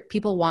short.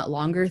 People want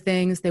longer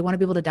things. They want to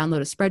be able to download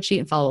a spreadsheet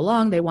and follow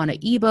along. They want an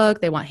ebook.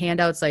 They want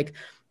handouts. Like,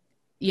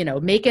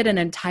 make it an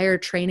entire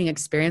training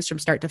experience from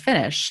start to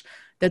finish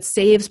that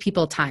saves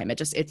people time.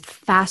 It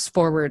fast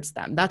forwards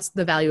them. That's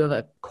the value of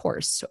a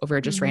course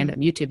over just random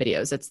YouTube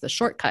videos. It's the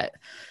shortcut.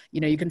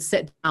 You can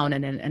sit down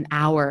and in an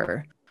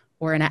hour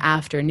or in an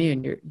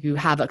afternoon, you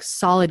have a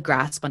solid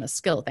grasp on a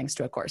skill thanks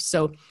to a course.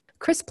 So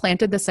Chris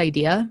planted this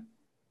idea,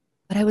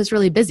 but I was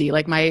really busy.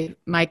 Like my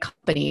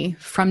company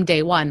from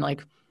day one,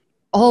 like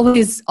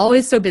always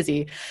so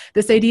busy.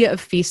 This idea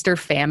of feast or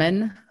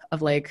famine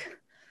of like,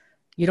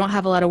 you don't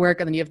have a lot of work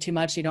and then you have too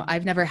much.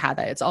 I've never had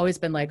that. It's always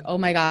been like, oh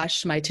my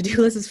gosh, my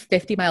to-do list is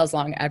 50 miles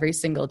long every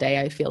single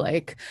day, I feel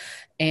like.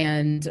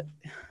 And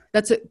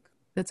that's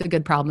a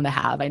good problem to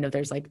have. I know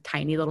there's like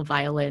tiny little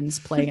violins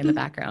playing in the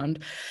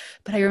background,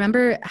 but I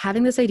remember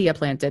having this idea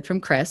planted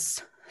from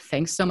Chris.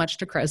 Thanks so much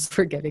to Chris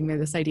for giving me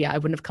this idea. I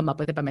wouldn't have come up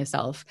with it by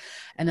myself.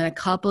 And then a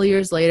couple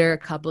years later,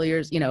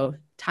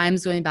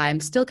 time's going by,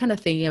 I'm still kind of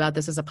thinking about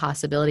this as a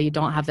possibility.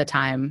 Don't have the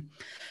time.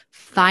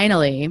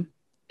 Finally,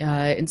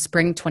 in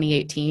spring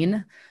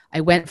 2018,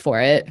 I went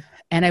for it,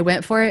 and I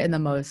went for it in the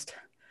most,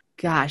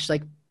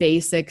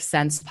 basic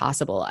sense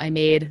possible. I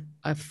made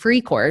a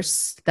free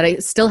course that I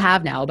still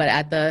have now, but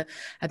at the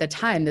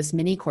time, this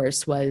mini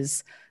course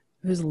was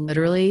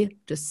literally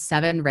just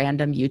 7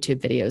 random YouTube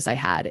videos I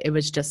had. It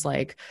was just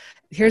like,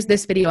 here's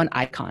this video on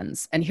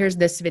icons, and here's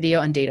this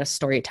video on data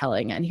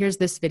storytelling, and here's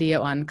this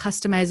video on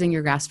customizing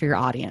your graphs for your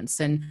audience,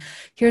 and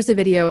here's a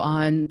video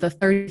on the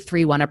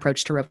 33-1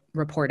 approach to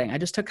reporting. I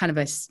just took kind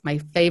of my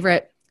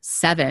favorite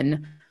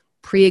 7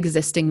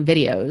 pre-existing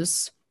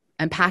videos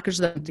and packaged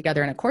them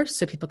together in a course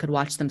so people could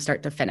watch them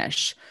start to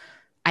finish.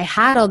 I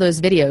had all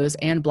those videos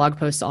and blog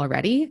posts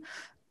already,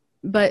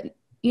 but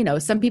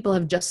some people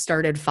have just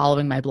started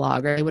following my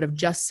blog, or they would have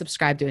just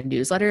subscribed to a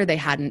newsletter. They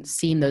hadn't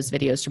seen those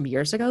videos from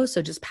years ago.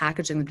 So just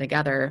packaging them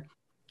together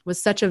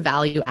was such a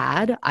value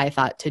add, I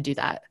thought, to do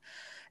that.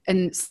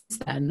 And since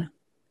then,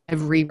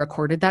 I've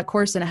re-recorded that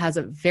course, and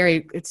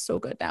it's so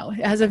good now.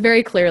 It has a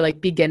very clear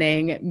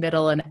beginning,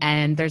 middle, and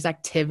end. There's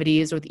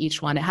activities with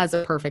each one. It has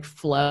a perfect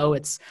flow.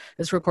 It's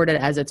recorded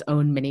as its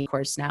own mini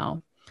course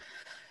now.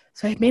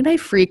 So I made my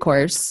free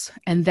course,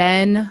 and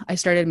then I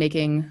started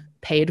making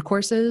paid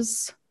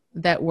courses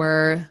that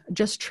were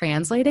just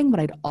translating what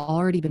I'd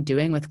already been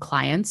doing with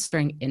clients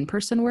during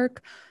in-person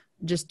work,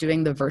 just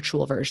doing the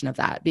virtual version of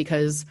that,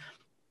 because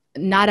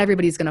not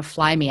everybody's going to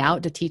fly me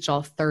out to teach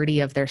all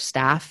 30 of their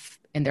staff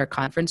in their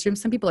conference room.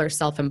 Some people are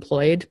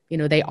self-employed.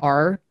 They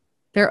are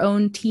their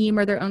own team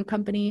or their own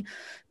company.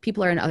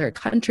 People are in other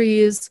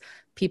countries.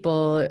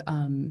 People,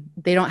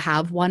 they don't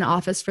have one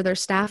office for their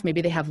staff.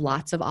 Maybe they have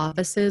lots of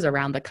offices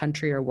around the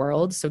country or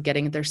world. So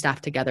getting their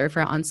staff together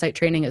for on-site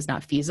training is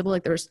not feasible.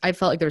 I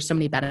felt like there were so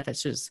many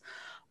benefits just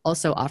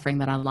also offering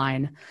that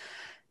online.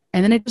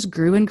 And then it just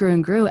grew and grew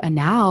and grew. And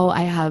now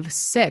I have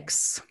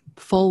 6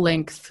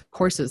 full-length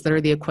courses that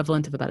are the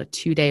equivalent of about a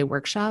 2-day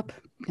workshop.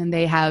 And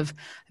I've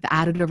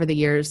added over the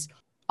years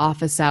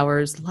office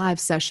hours, live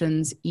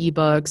sessions,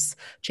 ebooks,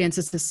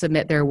 chances to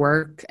submit their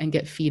work and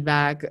get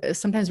feedback.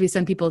 Sometimes we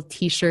send people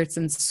t-shirts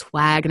and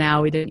swag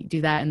now. We didn't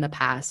do that in the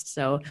past.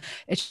 So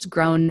it's just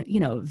grown,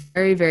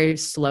 very, very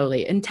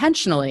slowly,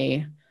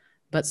 intentionally,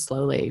 but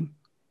slowly.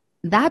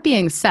 That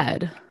being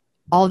said,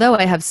 although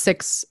I have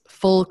 6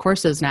 full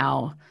courses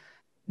now,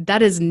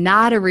 that is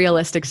not a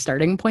realistic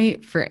starting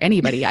point for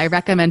anybody. I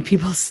recommend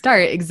people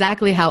start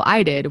exactly how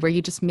I did, where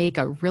you just make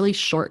a really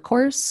short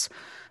course,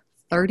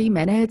 30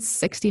 minutes,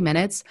 60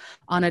 minutes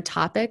on a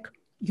topic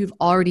you've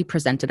already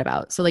presented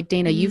about. So like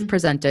Dana, you've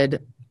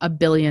presented a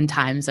billion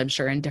times, I'm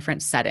sure, in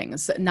different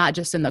settings, not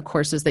just in the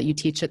courses that you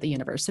teach at the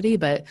university,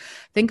 but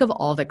think of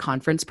all the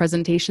conference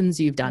presentations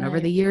you've done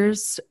over the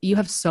years. You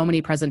have so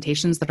many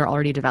presentations that are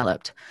already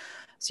developed.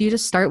 So you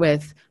just start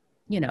with,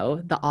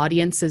 the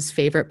audience's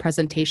favorite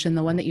presentation,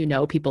 the one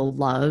that people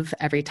love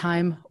every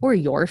time, or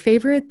your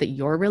favorite that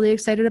you're really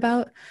excited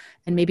about.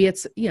 And maybe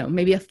it's,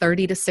 maybe a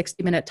 30 to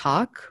 60 minute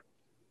talk.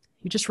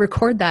 You just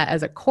record that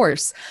as a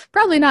course,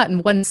 probably not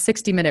in one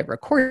 60-minute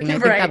recording. I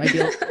think that might be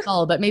a little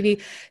dull, but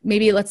maybe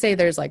let's say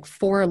there's like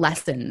 4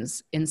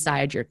 lessons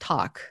inside your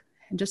talk,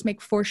 and just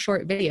make 4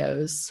 short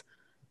videos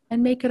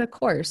and make it a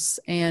course.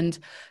 And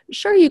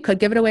sure, you could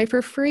give it away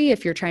for free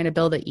if you're trying to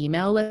build an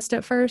email list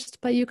at first,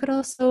 but you could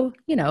also,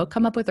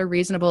 come up with a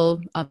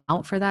reasonable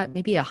amount for that.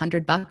 Maybe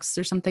 $100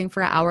 or something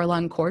for an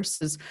hour-long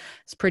course is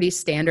pretty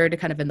standard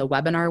kind of in the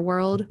webinar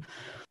world.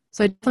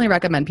 So I definitely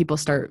recommend people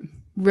start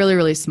really,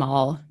 really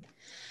small.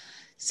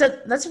 So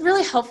that's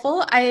really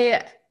helpful.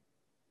 I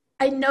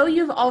know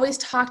you've always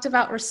talked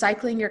about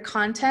recycling your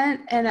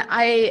content, and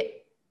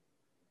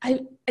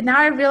now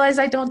I realize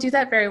I don't do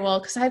that very well,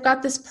 because I've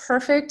got this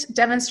perfect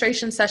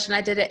demonstration session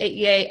I did at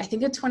AEA, I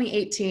think in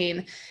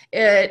 2018.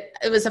 It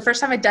was the first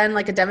time I'd done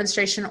like a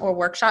demonstration or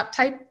workshop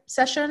type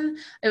session.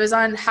 It was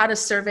on how to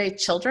survey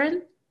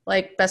children,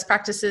 like best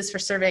practices for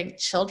surveying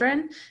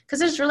children, because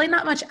there's really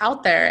not much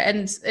out there.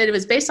 And it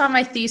was based on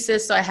my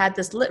thesis. So I had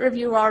this lit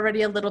review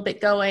already a little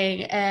bit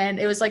going, and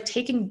it was like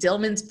taking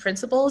Dillman's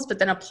principles, but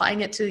then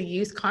applying it to the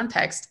youth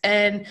context.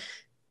 And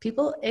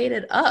people ate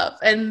it up.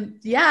 And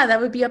yeah, that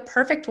would be a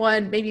perfect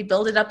one. Maybe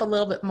build it up a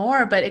little bit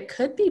more, but it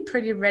could be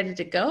pretty ready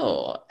to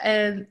go.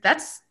 And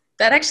that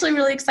actually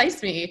really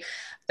excites me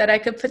that I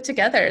could put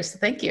together. So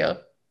thank you.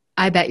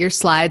 I bet your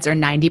slides are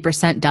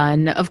 90%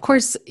 done. Of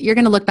course, you're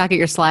going to look back at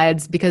your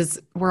slides, because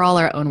we're all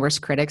our own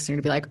worst critics. And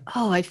you're going to be like,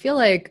 oh, I feel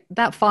like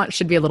that font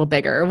should be a little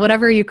bigger, or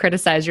whatever you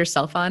criticize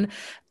yourself on.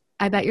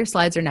 I bet your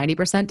slides are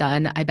 90%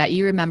 done. I bet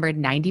you remembered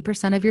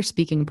 90% of your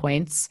speaking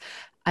points.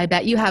 I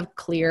bet you have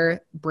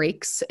clear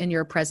breaks in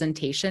your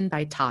presentation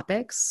by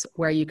topics,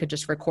 where you could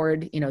just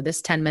record,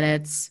 this 10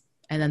 minutes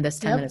and then this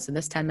 10 minutes and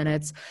this 10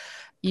 minutes.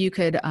 You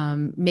could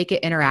make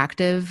it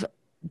interactive,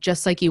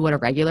 just like you would a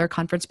regular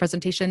conference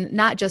presentation,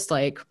 not just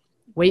like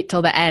wait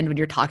till the end when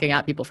you're talking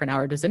at people for an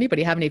hour. Does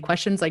anybody have any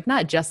questions? Like,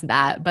 not just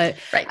that, but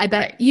I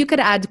bet you could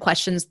add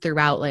questions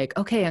throughout, like,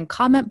 okay, and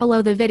comment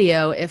below the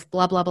video if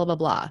blah, blah, blah, blah,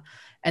 blah.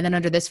 And then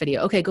under this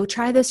video, okay, go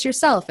try this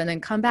yourself, and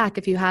then come back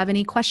if you have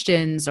any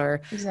questions,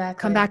 or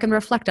come back and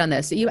reflect on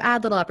this. So you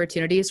add little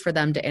opportunities for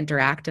them to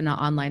interact in an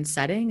online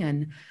setting.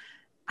 And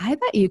I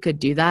bet you could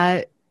do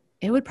that.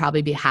 It would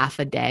probably be half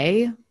a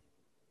day,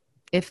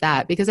 if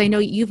that, because I know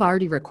you've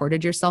already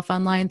recorded yourself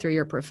online through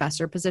your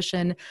professor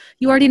position.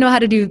 You already know how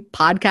to do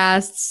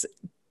podcasts.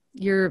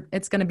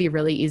 It's going to be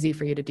really easy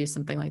for you to do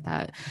something like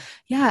that.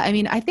 Yeah. I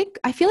mean, I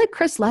feel like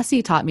Chris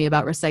Lessy taught me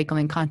about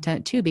recycling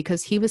content too,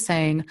 because he was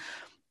saying,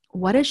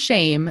 what a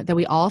shame that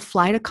we all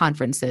fly to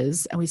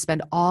conferences and we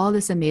spend all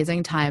this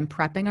amazing time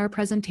prepping our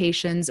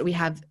presentations. We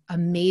have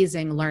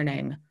amazing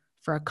learning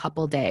for a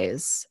couple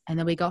days, and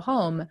then we go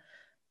home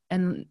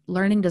and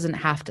learning doesn't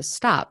have to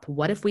stop.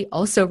 What if we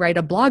also write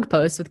a blog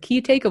post with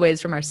key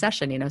takeaways from our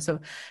session? So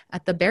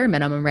at the bare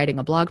minimum, I'm writing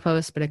a blog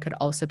post, but it could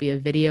also be a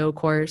video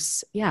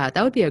course. Yeah,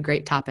 that would be a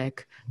great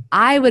topic.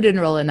 I would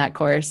enroll in that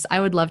course. I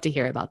would love to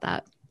hear about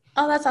that.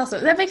 Oh, that's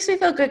awesome. That makes me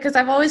feel good, because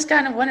I've always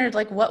kind of wondered,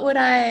 like, what would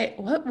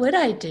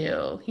I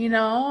do,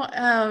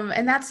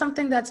 and that's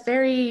something that's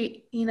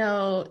very,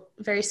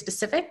 very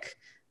specific,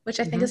 which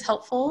I think is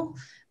helpful,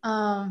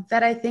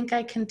 that I think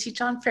I can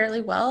teach on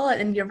fairly well.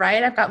 And you're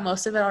right, I've got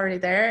most of it already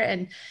there.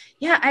 And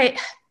yeah,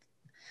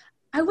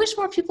 I wish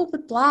more people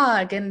would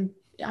blog, and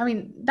I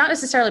mean, not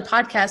necessarily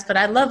podcasts, but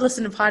I love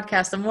listening to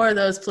podcasts. The more of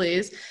those,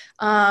 please.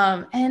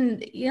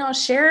 And,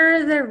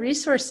 share their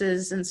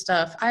resources and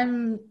stuff.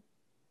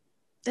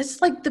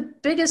 this like the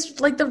biggest,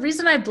 like the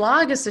reason I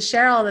blog is to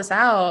share all this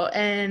out.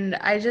 And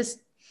I just,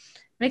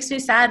 makes me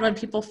sad when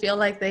people feel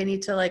like they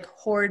need to like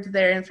hoard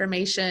their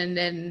information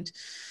and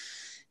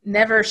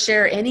never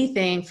share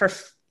anything for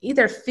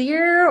either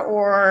fear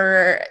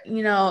or,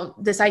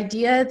 this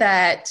idea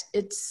that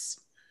it's,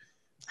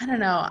 I don't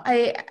know.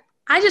 I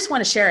just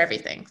want to share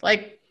everything.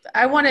 Like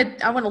I want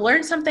to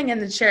learn something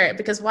and then share it,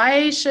 because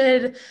why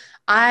should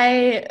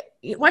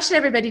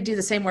everybody do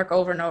the same work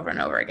over and over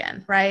and over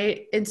again?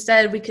 Right.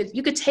 Instead,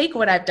 you could take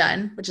what I've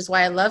done, which is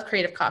why I love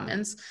Creative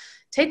Commons,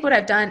 take what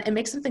I've done and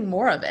make something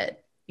more of it.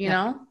 You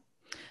know?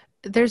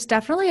 There's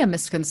definitely a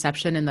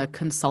misconception in the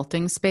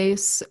consulting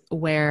space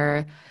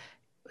where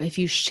if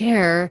you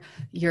share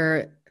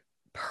your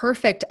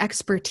perfect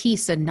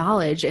expertise and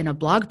knowledge in a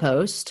blog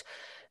post,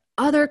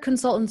 other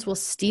consultants will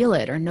steal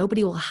it or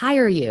nobody will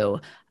hire you.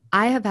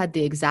 I have had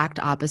the exact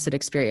opposite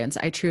experience.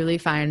 I truly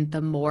find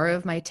the more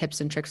of my tips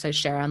and tricks I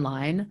share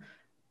online,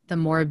 the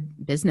more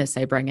business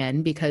I bring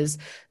in, because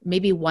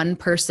maybe one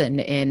person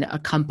in a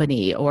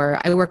company,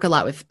 or I work a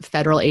lot with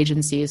federal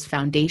agencies,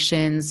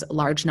 foundations,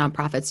 large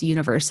nonprofits,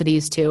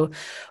 universities too.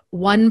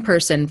 One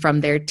person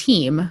from their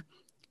team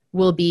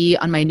will be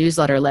on my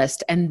newsletter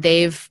list and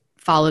they've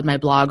followed my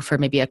blog for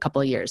maybe a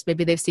couple of years.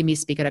 Maybe they've seen me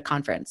speak at a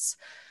conference.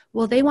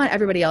 Well, they want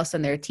everybody else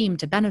on their team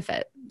to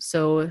benefit.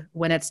 So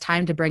when it's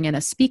time to bring in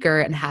a speaker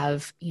and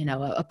have,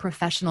 a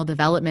professional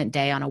development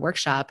day on a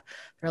workshop,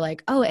 they're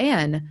like, oh,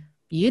 Anne,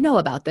 you know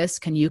about this.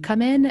 Can you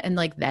come in? And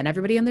like, then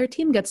everybody on their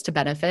team gets to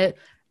benefit.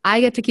 I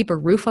get to keep a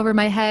roof over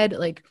my head.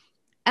 Like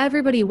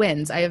everybody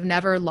wins. I have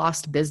never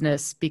lost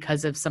business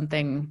because of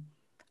something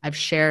I've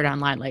shared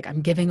online. Like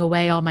I'm giving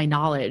away all my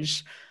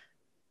knowledge.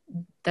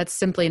 That's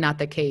simply not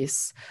the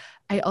case.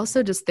 I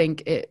also just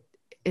think it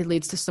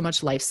leads to so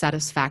much life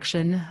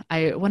satisfaction.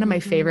 One of my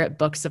favorite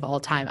books of all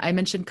time, I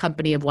mentioned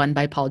Company of One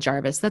by Paul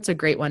Jarvis. That's a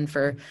great one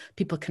for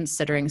people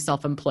considering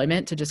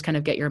self-employment, to just kind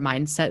of get your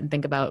mindset and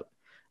think about,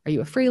 are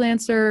you a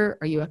freelancer?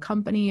 Are you a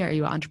company? Are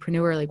you an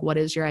entrepreneur? Like, what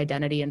is your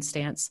identity and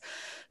stance?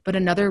 But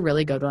another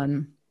really good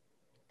one,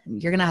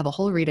 you're going to have a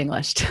whole reading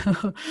list.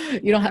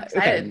 You don't have,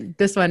 okay.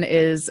 This one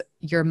is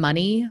Your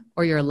Money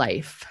or Your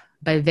Life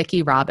by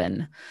Vicki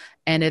Robin.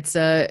 And it's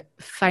a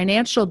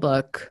financial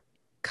book.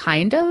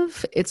 Kind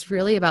of. It's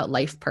really about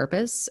life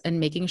purpose and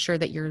making sure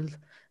that your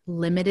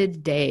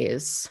limited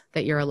days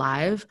that you're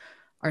alive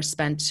are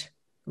spent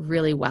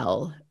really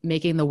well,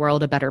 making the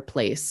world a better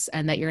place,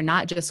 and that you're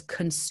not just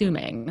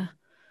consuming,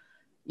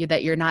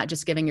 that you're not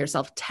just giving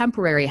yourself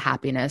temporary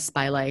happiness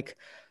by like,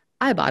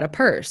 I bought a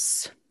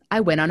purse, I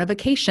went on a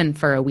vacation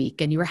for a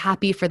week, and you were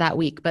happy for that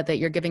week, but that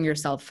you're giving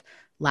yourself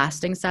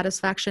lasting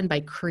satisfaction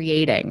by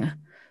creating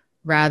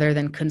rather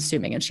than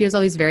consuming. And she has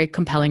all these very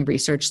compelling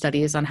research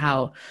studies on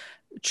how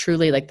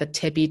truly like the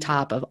tippy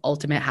top of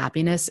ultimate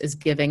happiness is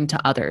giving to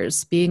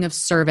others, being of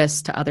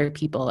service to other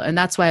people. And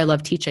that's why I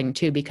love teaching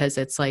too, because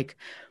it's like,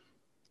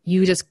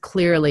 you just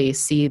clearly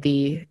see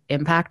the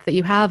impact that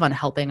you have on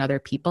helping other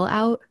people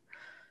out,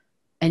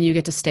 and you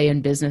get to stay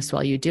in business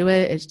while you do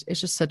it.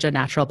 It's just such a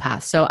natural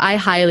path. So I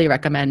highly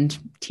recommend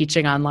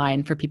teaching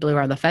online for people who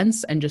are on the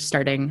fence and just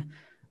starting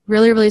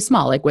really, really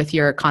small, like with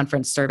your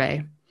conference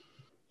survey.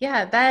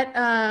 Yeah,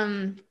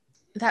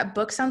 that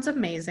book sounds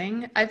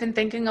amazing. I've been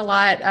thinking a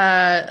lot.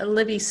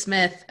 Libby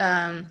Smith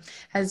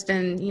has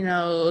been,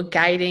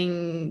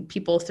 guiding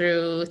people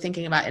through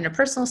thinking about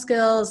interpersonal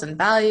skills and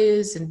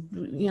values. And,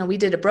 we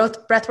did a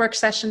breathwork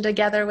session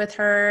together with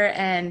her.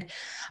 And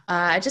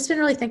I've just been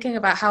really thinking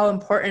about how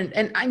important,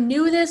 and I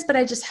knew this, but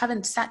I just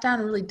haven't sat down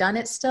and really done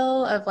it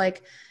still, of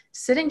like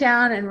sitting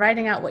down and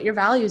writing out what your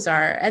values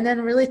are, and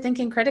then really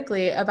thinking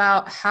critically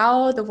about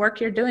how the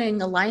work you're doing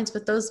aligns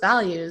with those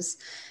values.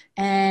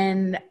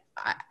 And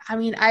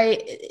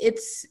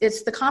it's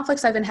the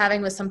conflicts I've been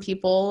having with some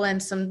people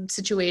and some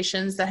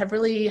situations that have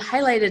really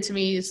highlighted to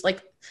me is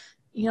like,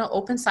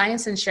 open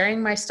science and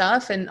sharing my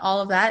stuff and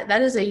all of that.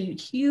 That is a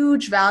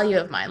huge value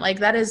of mine. Like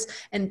that is,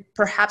 and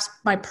perhaps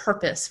my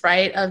purpose,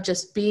 right? Of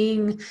just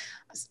being,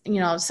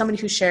 somebody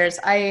who shares.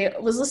 I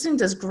was listening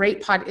to this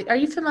great Are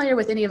you familiar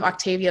with any of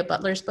Octavia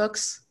Butler's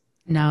books?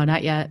 No,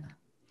 not yet.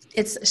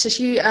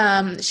 She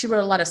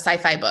wrote a lot of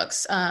sci-fi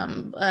books,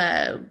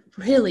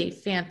 really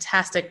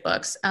fantastic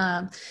books.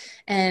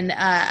 And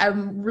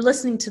I'm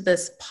listening to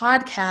this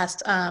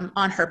podcast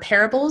on her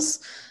parables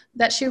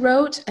that she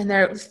wrote,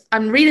 and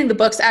I'm reading the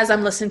books as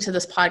I'm listening to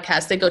this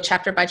podcast. They go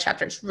chapter by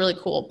chapter. It's really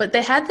cool. But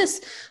they had this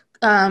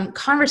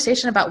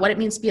conversation about what it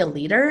means to be a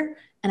leader.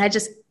 And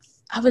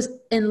I was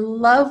in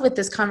love with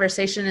this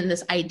conversation and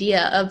this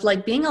idea of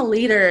like being a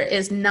leader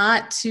is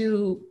not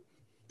to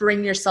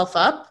bring yourself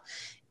up.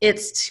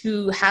 It's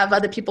to have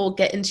other people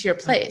get into your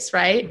place,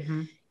 right?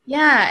 Mm-hmm.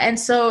 Yeah. And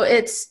so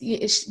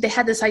they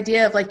had this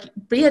idea of like,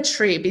 be a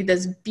tree, be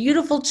this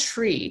beautiful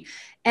tree,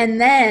 and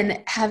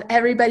then have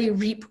everybody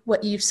reap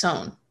what you've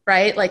sown,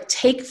 right? Like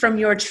take from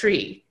your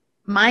tree,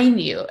 mine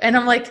you. And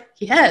I'm like,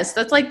 yes,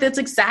 that's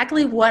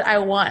exactly what I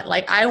want.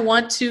 Like, I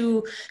want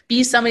to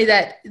be somebody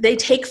that they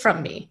take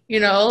from me,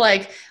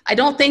 like, I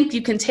don't think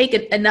you can take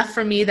enough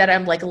from me that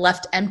I'm like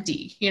left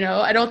empty.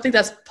 I don't think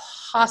that's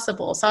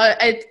possible. So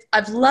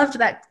I've loved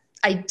that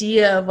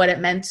idea of what it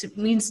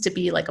means to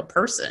be like a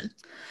person.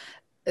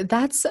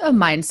 That's a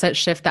mindset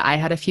shift that I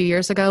had a few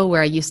years ago,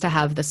 where I used to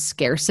have the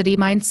scarcity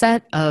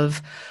mindset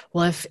of,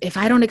 well, if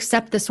I don't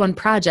accept this one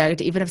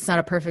project, even if it's not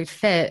a perfect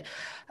fit,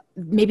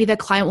 maybe the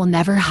client will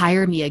never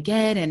hire me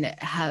again.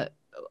 And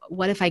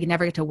what if I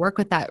never get to work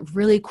with that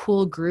really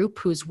cool group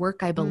whose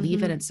work I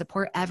believe in and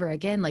support ever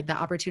again? Like, the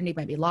opportunity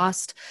might be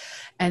lost.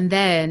 And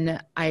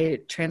then I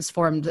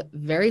transformed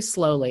very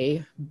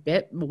slowly,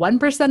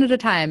 1% at a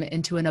time,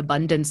 into an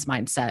abundance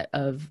mindset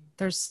of,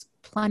 there's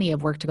plenty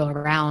of work to go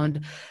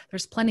around.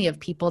 There's plenty of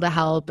people to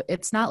help.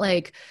 It's not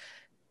like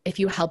if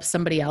you help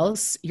somebody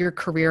else, your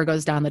career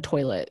goes down the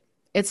toilet.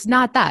 It's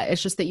not that.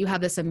 It's just that you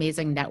have this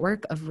amazing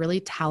network of really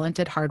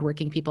talented,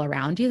 hardworking people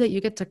around you that you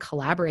get to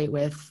collaborate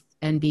with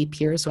and be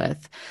peers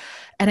with.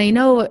 And I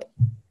know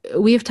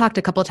we've talked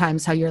a couple of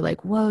times how you're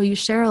like, whoa, you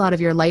share a lot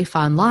of your life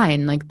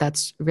online. Like,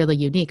 that's really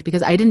unique,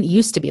 because I didn't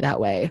used to be that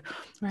way.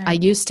 Right. I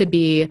used to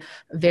be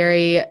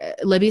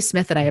Libby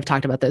Smith and I have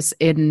talked about this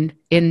in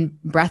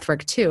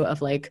breathwork too,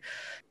 of like,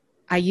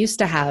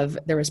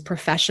 there was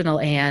professional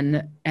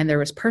Anne and there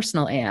was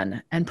personal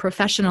Anne, and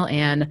professional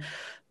Anne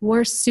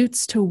wore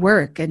suits to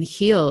work and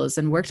heels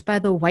and worked by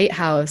the White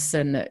House.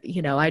 And,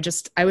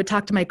 I would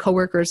talk to my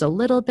coworkers a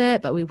little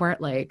bit, but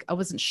I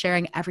wasn't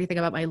sharing everything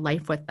about my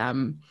life with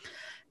them.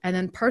 And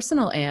then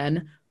personal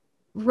Anne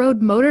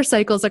rode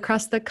motorcycles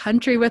across the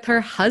country with her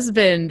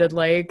husband. And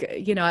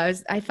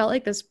I felt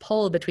like this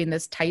pull between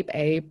this type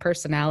A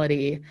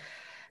personality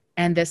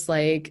and this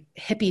like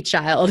hippie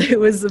child who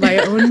was my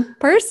own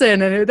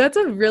person. And that's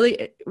a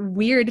really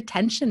weird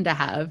tension to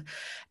have.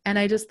 And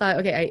I just thought,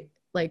 okay,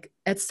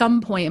 at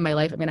some point in my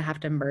life, I'm going to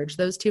have to merge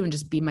those two and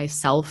just be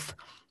myself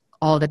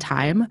all the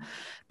time.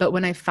 But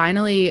when I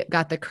finally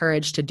got the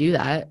courage to do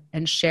that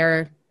and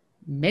share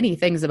many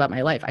things about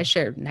my life, I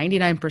share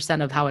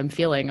 99% of how I'm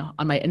feeling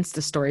on my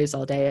Insta stories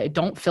all day. I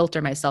don't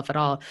filter myself at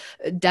all.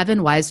 Devin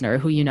Weisner,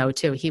 who you know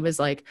too, he was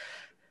like,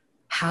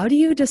 how do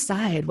you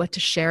decide what to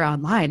share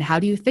online? How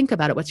do you think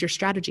about it? What's your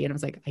strategy? And I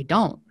was like, I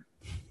don't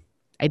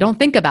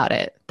think about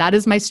it. That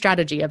is my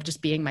strategy of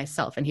just being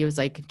myself. And he was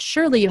like,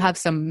 surely you have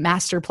some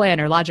master plan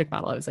or logic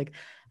model. I was like,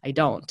 I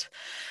don't.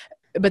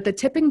 But the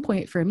tipping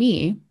point for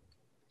me,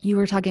 you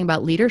were talking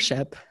about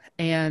leadership,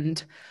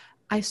 and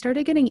I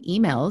started getting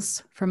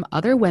emails from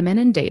other women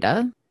in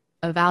data,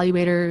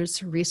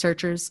 evaluators,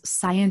 researchers,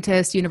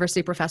 scientists,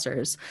 university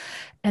professors.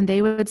 And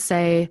they would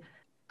say,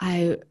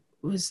 I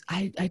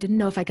didn't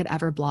know if I could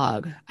ever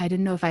blog. I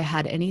didn't know if I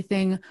had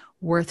anything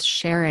worth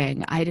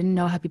sharing. I didn't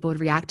know how people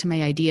would react to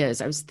my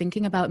ideas. I was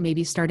thinking about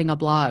maybe starting a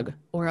blog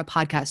or a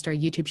podcast or a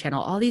YouTube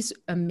channel, all these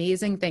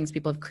amazing things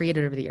people have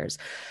created over the years.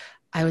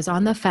 I was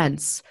on the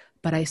fence,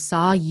 but I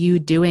saw you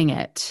doing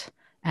it.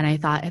 And I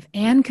thought, if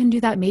Anne can do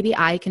that, maybe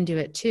I can do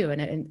it too.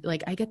 And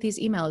I get these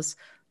emails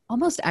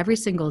almost every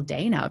single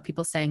day now,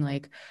 people saying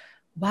like,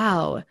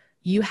 wow,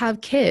 you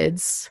have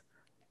kids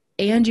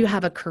and you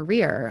have a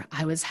career.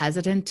 I was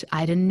hesitant.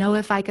 I didn't know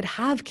if I could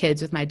have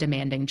kids with my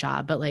demanding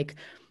job, but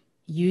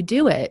you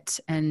do it.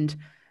 And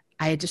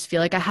I just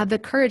feel like I have the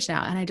courage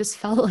now. And I just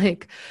felt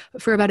like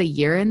for about a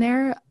year in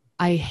there,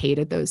 I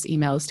hated those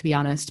emails, to be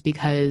honest,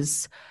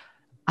 because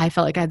I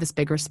felt like I had this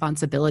big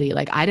responsibility.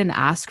 I didn't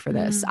ask for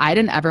this. I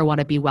didn't ever want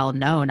to be well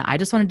known. I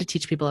just wanted to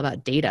teach people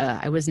about data.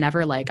 I was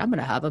never like, I'm going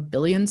to have 1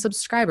 billion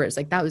subscribers.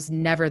 That was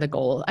never the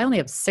goal. I only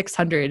have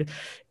 600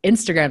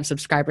 Instagram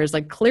subscribers.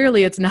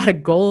 Clearly it's not a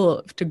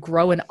goal to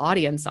grow an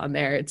audience on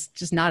there. It's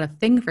just not a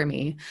thing for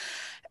me.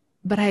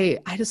 But I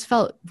just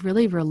felt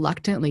really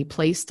reluctantly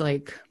placed,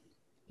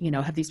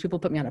 have these people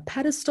put me on a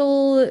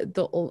pedestal?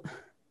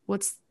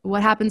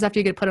 What happens after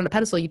you get put on a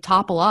pedestal? You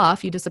topple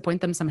off, you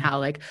disappoint them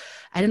somehow. I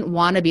didn't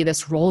want to be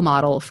this role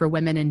model for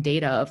women in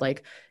data of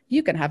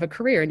you can have a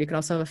career and you can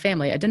also have a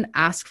family. I didn't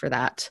ask for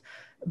that,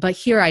 but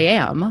here I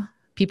am.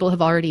 People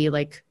have already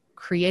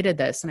created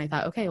this. And I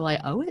thought, okay, well,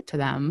 I owe it to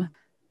them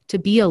to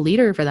be a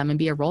leader for them and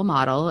be a role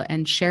model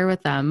and share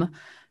with them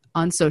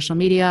on social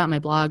media, on my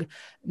blog,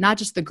 not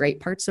just the great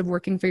parts of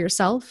working for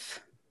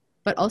yourself,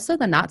 but also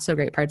the not so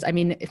great parts. I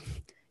mean,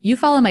 if you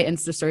follow my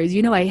Insta stories,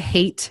 I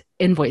hate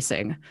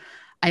invoicing.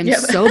 I'm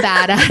so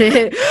bad at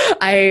it.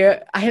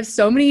 I have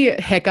so many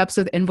hiccups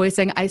with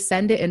invoicing. I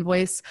send an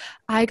invoice.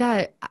 I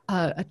got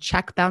a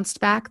check bounced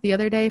back the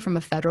other day from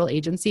a federal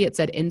agency. It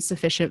said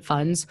insufficient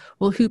funds.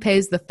 Well, who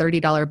pays the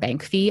 $30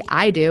 bank fee?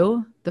 I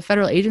do. The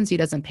federal agency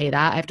doesn't pay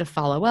that. I have to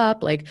follow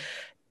up.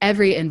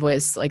 Every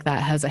invoice like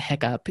that has a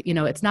hiccup.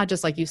 It's not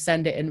just you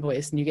send an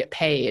invoice and you get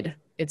paid.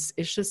 It's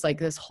just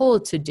this whole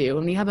to-do.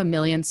 When you have 1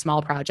 million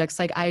small projects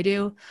like I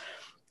do,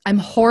 I'm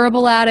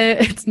horrible at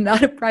it. It's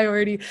not a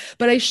priority,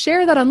 but I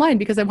share that online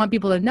because I want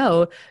people to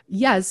know,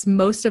 yes,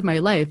 most of my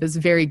life is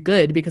very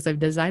good because I've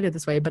designed it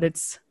this way,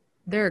 but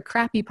there are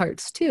crappy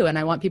parts too. And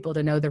I want people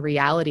to know the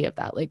reality of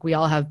that. We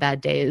all have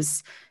bad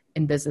days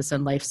in business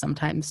and life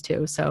sometimes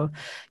too. So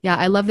yeah,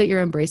 I love that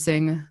you're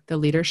embracing the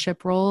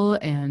leadership role,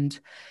 and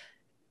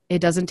it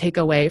doesn't take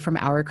away from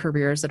our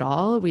careers at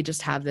all. We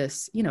just have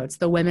this, it's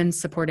the women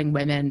supporting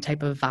women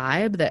type of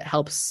vibe that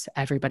helps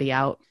everybody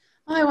out.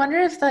 Well, I wonder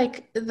if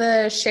like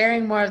the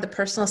sharing more of the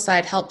personal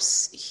side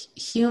helps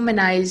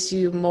humanize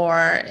you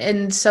more,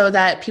 and so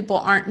that people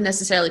aren't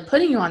necessarily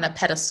putting you on a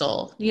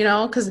pedestal,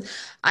 because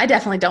I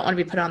definitely don't want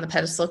to be put on the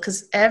pedestal,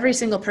 because every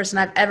single person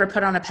I've ever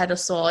put on a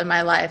pedestal in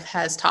my life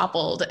has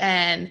toppled,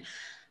 and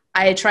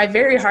I try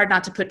very hard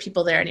not to put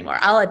people there anymore.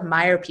 I'll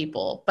admire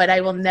people, but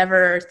I will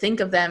never think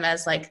of them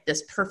as like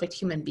this perfect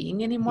human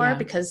being anymore,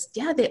 because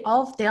they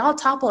all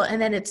topple,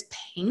 and then it's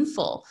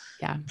painful.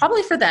 Yeah.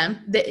 Probably for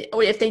them,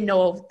 or if they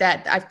know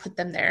that I've put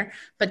them there,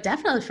 but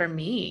definitely for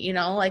me,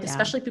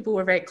 especially people who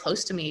are very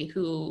close to me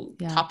who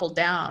toppled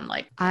down.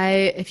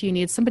 If you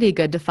need somebody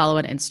good to follow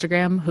on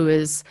Instagram who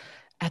is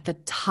at the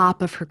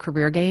top of her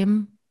career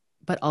game,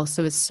 but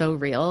also is so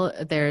real.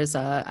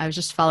 I was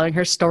just following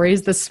her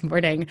stories this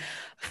morning.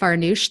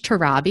 Farnoosh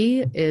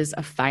Torabi is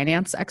a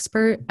finance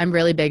expert. I'm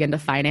really big into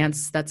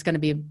finance. That's going to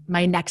be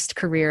my next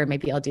career.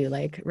 Maybe I'll do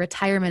like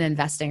retirement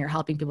investing or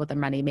helping people with their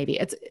money.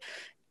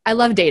 I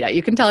love data.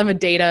 You can tell I'm a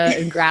data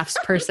and graphs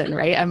person,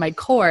 right? At my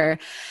core.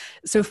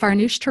 So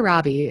Farnoosh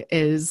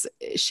Torabi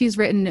she's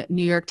written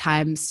New York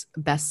Times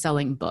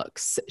best-selling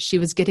books. She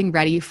was getting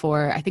ready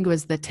for, I think it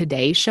was the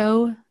Today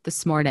Show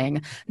this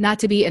morning, not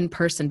to be in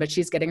person, but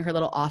she's getting her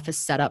little office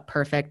set up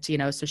perfect,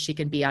 so she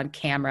can be on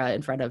camera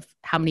in front of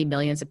how many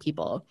millions of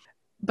people.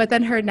 But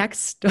then her next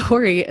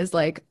story is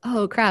like,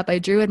 oh crap, I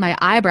drew in my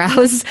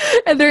eyebrows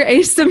and they're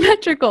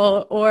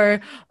asymmetrical.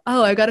 Or,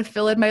 oh, I got to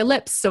fill in my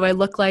lips so I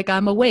look like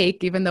I'm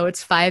awake, even though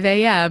it's 5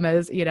 a.m.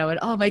 and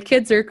oh, my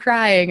kids are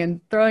crying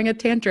and throwing a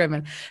tantrum.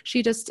 And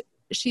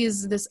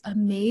she's this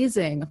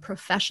amazing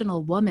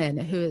professional woman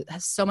who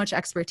has so much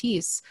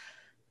expertise,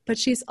 but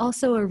she's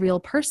also a real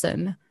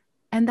person.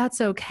 And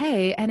that's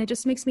okay. And it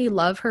just makes me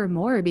love her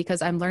more,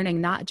 because I'm learning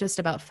not just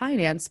about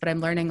finance, but I'm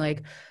learning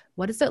like,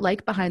 what is it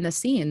like behind the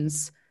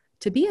scenes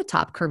to be a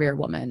top career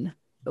woman?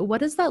 What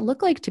does that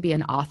look like to be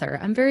an author?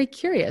 I'm very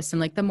curious. And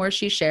like the more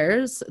she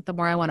shares, the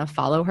more I want to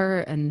follow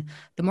her, and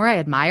the more I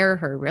admire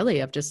her,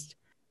 really, of just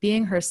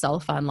being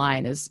herself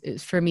online is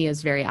for me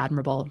is very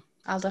admirable.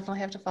 I'll definitely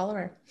have to follow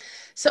her.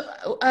 So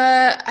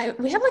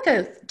we have like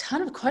a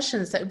ton of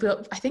questions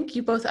that I think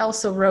you both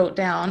also wrote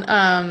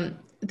down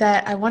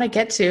that I want to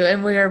get to,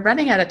 and we are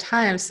running out of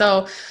time.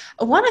 So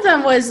one of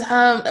them was,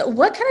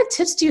 what kind of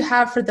tips do you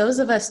have for those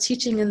of us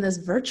teaching in this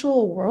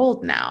virtual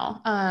world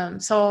now?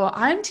 So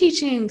I'm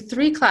teaching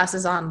 3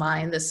 classes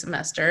online this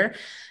semester,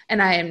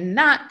 and I am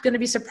not going to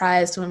be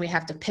surprised when we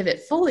have to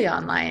pivot fully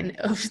online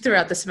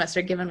throughout the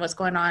semester, given what's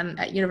going on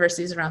at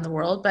universities around the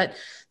world. But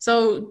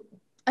so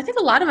I think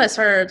a lot of us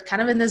are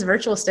kind of in this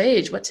virtual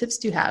stage. What tips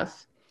do you have?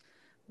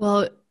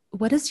 Well,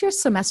 what does your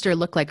semester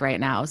look like right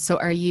now? So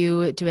are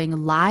you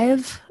doing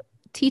live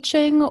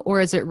teaching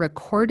or is it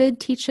recorded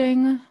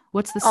teaching?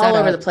 What's the setup? All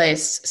over the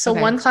place. So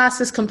one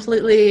class is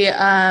completely,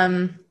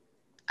 I'm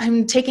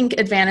taking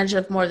advantage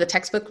of more of the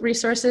textbook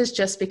resources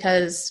just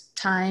because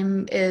I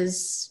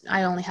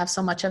only have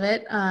so much of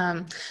it.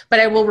 But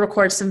I will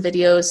record some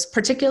videos,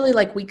 particularly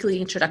like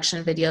weekly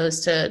introduction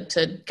videos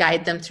to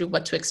guide them through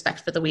what to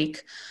expect for the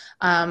week.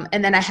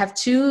 And then I have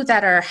 2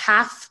 that are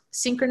half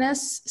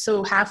synchronous.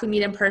 So half we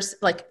meet in person,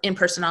 like in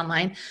person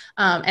online,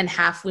 and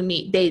half we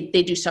meet,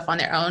 they do stuff on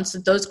their own. So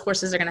those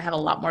courses are going to have a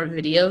lot more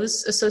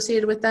videos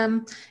associated with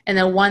them. And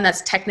then one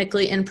that's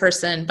technically in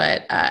person,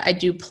 but I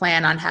do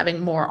plan on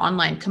having more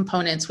online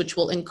components, which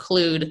will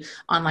include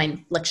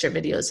online lecture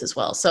videos as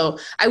well. So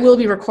I will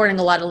be recording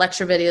a lot of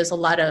lecture videos, a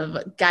lot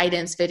of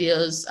guidance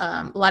videos,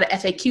 a lot of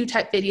FAQ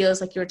type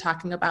videos like you were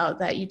talking about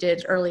that you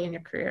did early in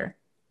your career.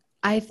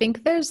 I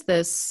think there's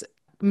this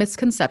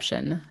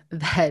misconception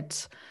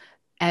that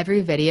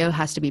every video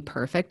has to be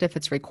perfect if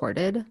it's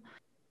recorded,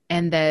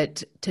 and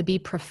that to be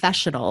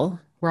professional,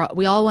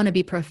 we all want to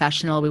be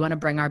professional. We want to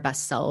bring our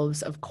best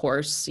selves. Of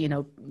course,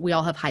 we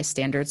all have high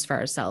standards for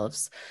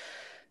ourselves,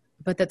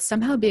 but that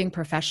somehow being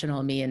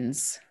professional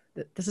means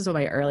this is what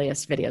my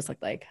earliest videos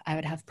looked like. I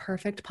would have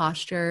perfect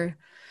posture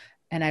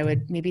and I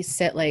would maybe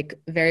sit like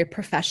very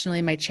professionally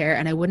in my chair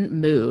and I wouldn't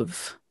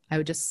move. I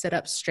would just sit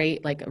up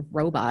straight like a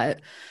robot.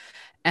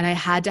 And I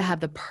had to have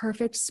the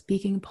perfect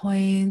speaking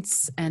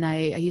points. And I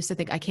used to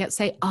think I can't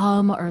say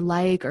or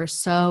like or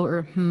so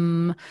or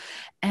hmm.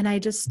 And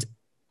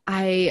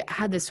I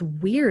had this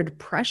weird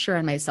pressure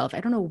on myself. I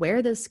don't know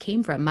where this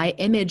came from. My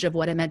image of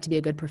what it meant to be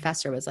a good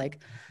professor was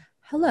like,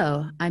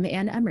 hello, I'm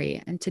Anne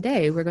Emery. And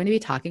today we're going to be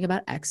talking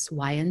about X,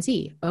 Y, and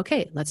Z.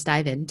 Okay, let's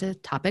dive into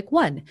topic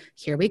 1.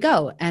 Here we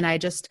go. And I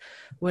just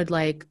would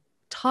like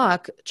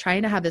talk,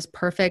 trying to have this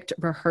perfect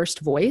rehearsed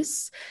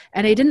voice.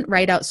 And I didn't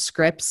write out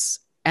scripts.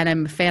 And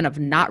I'm a fan of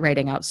not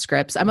writing out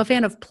scripts. I'm a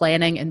fan of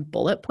planning in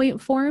bullet point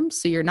form.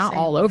 So you're not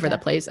all over the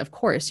place. Of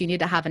course, you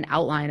need to have an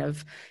outline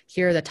of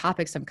here are the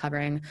topics I'm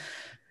covering.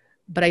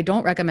 But I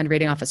don't recommend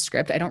reading off a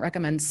script. I don't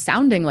recommend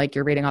sounding like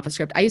you're reading off a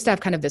script. I used to have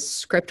kind of this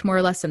script more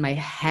or less in my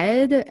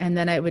head. And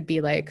then it would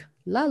be like,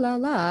 la, la,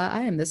 la,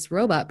 I am this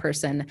robot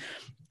person.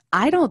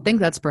 I don't think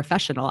that's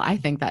professional. I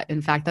think that,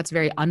 in fact, that's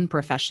very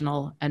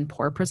unprofessional and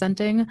poor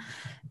presenting.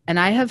 And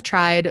I have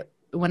tried,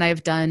 when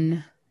I've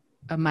done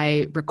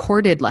my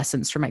recorded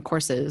lessons for my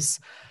courses,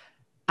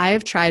 I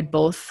have tried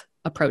both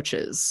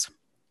approaches.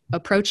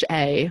 Approach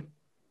A,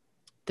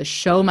 the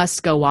show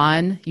must go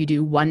on. You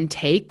do one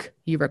take,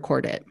 you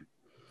record it.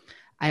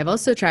 I have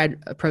also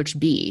tried approach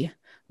B,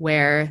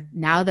 where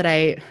now that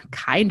I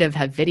kind of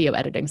have video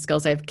editing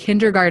skills, I have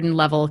kindergarten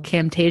level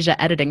Camtasia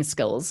editing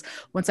skills.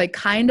 Once I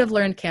kind of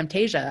learned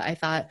Camtasia, I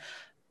thought,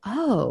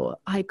 oh,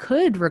 I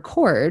could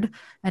record,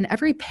 and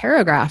every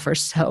paragraph or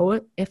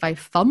so, if I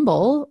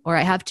fumble or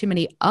I have too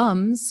many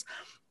ums,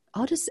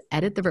 I'll just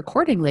edit the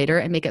recording later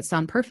and make it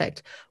sound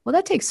perfect. Well,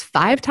 that takes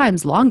 5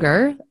 times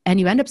longer,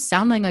 and you end up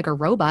sounding like a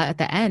robot at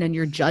the end, and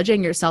you're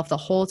judging yourself the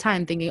whole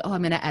time thinking, oh,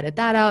 I'm going to edit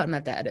that out. I'm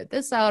going to edit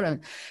this out.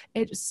 And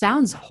it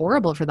sounds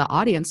horrible for the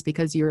audience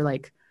because you're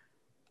like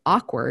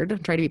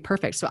awkward, trying to be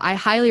perfect. So I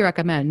highly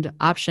recommend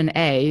option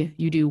A.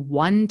 You do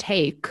one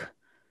take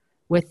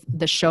with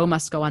the show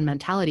must go on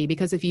mentality,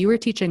 because if you were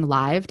teaching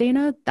live,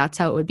 Dana, that's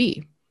how it would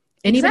be.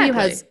 Anybody who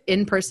has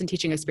in-person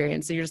teaching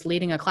experience, so you're just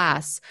leading a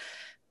class,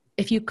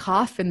 if you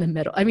cough in the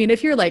middle, I mean,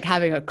 if you're like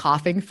having a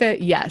coughing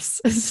fit,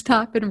 yes,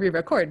 stop and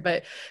re-record.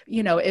 But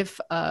if,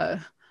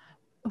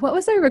 what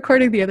was I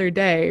recording the other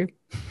day?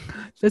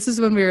 This is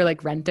when we were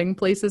like renting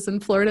places in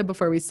Florida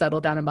before we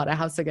settled down and bought a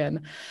house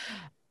again.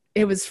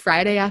 It was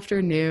Friday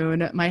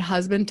afternoon. My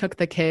husband took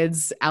the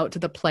kids out to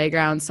the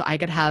playground so I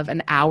could have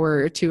an hour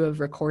or two of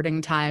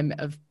recording time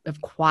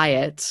of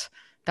quiet.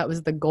 That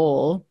was the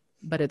goal,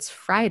 but it's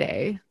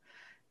Friday.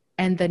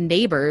 And the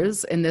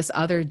neighbors in this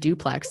other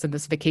duplex in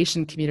this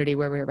vacation community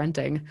where we were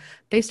renting,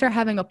 they start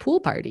having a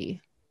pool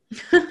party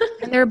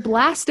and they're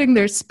blasting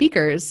their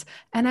speakers.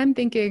 And I'm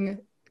thinking,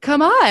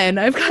 come on,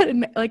 I've got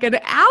an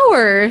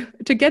hour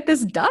to get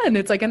this done.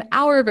 It's like an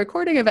hour of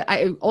recording of it.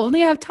 I only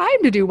have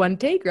time to do one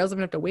take, or else I'm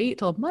gonna have to wait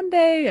till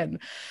Monday. And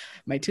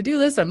my to-do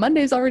list on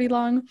Monday is already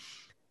long.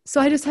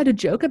 So I just had to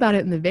joke about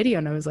it in the video.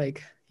 And I was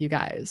like, you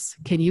guys,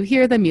 can you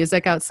hear the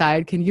music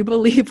outside? Can you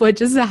believe what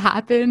just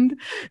happened?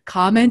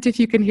 Comment if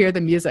you can hear the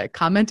music.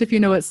 Comment if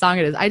you know what song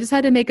it is. I just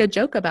had to make a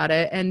joke about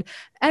it, and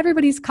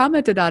everybody's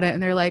commented on it,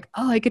 and they're like,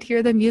 oh, I could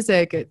hear the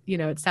music.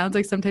 It sounds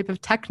like some type of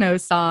techno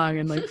song,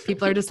 and like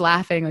people are just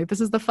laughing. Like,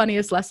 this is the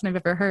funniest lesson I've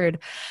ever heard.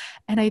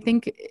 And I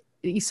think,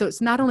 so it's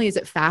not only is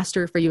it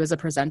faster for you as a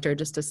presenter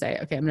just to say,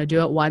 okay, I'm going to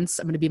do it once.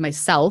 I'm going to be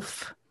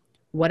myself.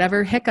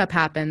 Whatever hiccup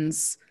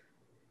happens.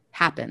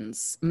 I'm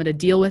going to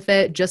deal with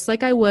it just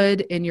like I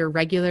would in your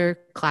regular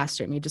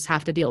classroom. You just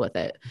have to deal with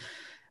it.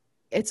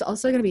 It's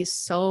also going to be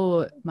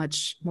so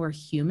much more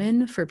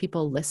human for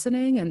people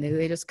listening, and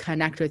they just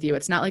connect with you.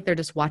 It's not like they're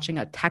just watching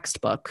a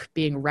textbook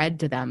being read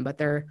to them, but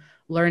they're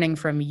learning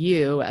from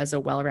you as a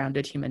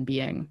well-rounded human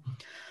being.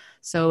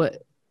 So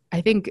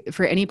I think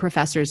for any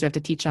professors who have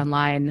to teach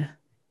online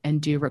and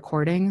do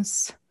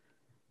recordings,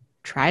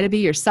 try to be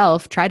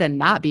yourself, try to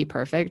not be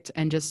perfect,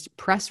 and just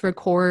press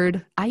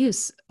record. I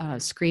use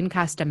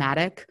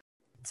Screencast-O-Matic.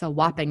 It's a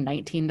whopping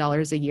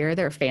 $19 a year.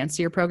 There are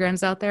fancier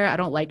programs out there. I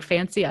don't like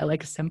fancy. I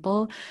like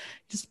simple.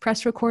 Just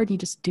press record and you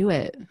just do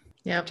it.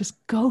 Yeah.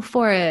 Just go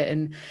for it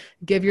and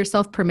give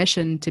yourself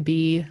permission to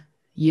be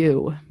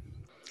you.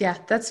 Yeah,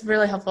 that's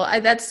really helpful.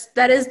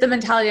 That is the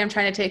mentality I'm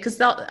trying to take, because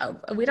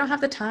we don't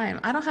have the time.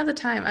 I don't have the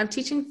time. I'm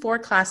teaching 4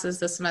 classes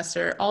this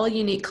semester, all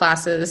unique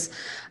classes.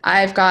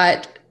 I've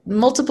got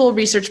multiple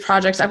research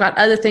projects. I've got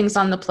other things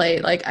on the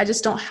plate. Like, I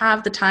just don't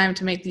have the time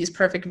to make these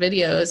perfect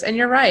videos. And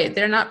you're right.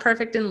 They're not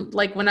perfect in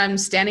like when I'm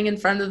standing in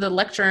front of the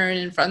lecture and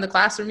in front of the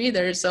classroom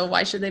either. So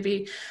why should they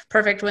be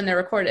perfect when they're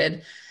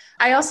recorded?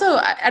 I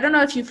don't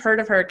know if you've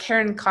heard of her,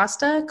 Karen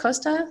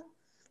Costa.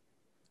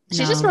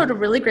 She just wrote a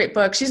really great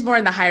book. She's more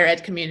in the higher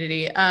ed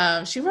community.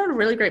 She wrote a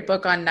really great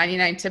book on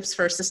 99 tips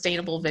for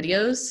sustainable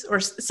videos, or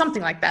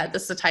something like that.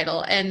 That's the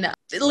title. And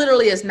it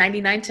literally is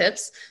 99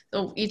 tips,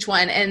 each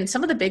one. And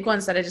some of the big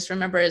ones that I just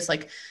remember is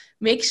like,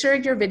 make sure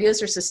your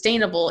videos are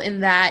sustainable in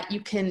that you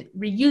can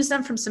reuse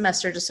them from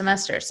semester to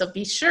semester. So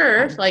be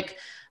sure,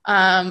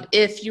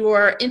 if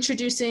you're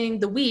introducing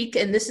the week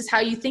and this is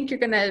how you think you're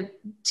going to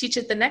teach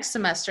it the next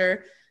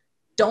semester,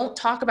 don't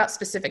talk about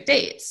specific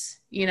dates.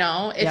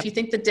 If you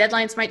think the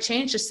deadlines might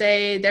change, just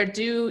say they're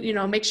due,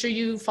 make sure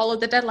you follow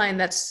the deadline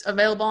that's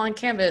available on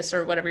Canvas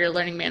or whatever your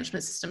learning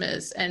management system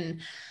is.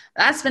 And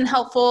that's been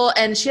helpful.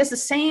 And she has the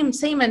same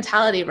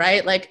mentality,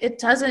 right? Like,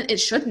 it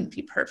shouldn't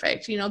be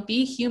perfect,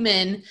 be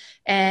human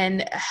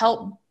and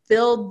help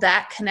build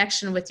that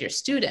connection with your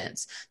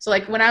students. So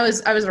like when I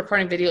was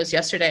recording videos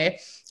yesterday,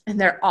 and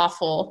they're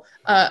awful,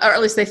 or at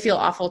least they feel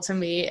awful to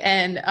me.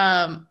 And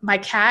my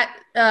cat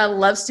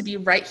loves to be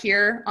right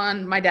here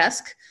on my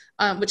desk,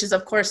 which is,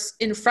 of course,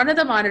 in front of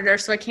the monitor,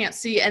 so I can't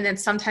see. And then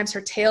sometimes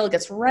her tail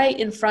gets right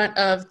in front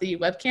of the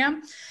webcam.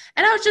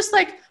 And I was just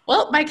like,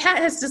 well, my cat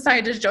has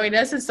decided to join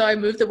us. And so I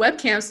moved the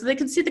webcam so they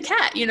can see the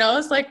cat,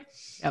 It's like,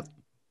 yep.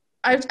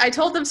 I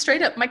told them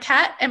straight up, my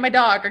cat and my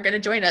dog are going to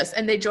join us,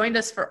 and they joined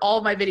us for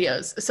all my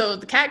videos. So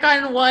the cat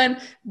got in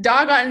one,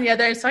 dog got in the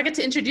other. So I get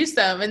to introduce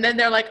them, and then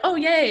they're like, oh,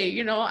 yay.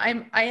 You know,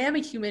 I am a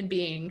human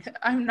being.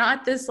 I'm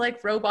not this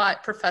like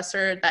robot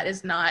professor that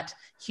is not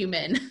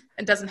human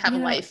and doesn't have a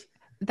life.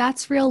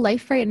 That's real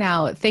life right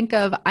now. Think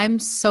of, I'm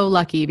so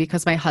lucky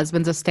because my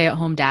husband's a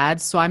stay-at-home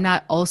dad. So I'm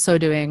not also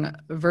doing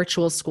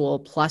virtual school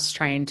plus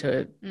trying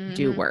to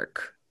do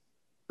work.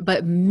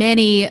 But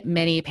many,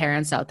 many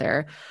parents out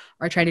there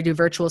are trying to do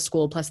virtual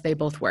school plus they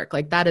both work.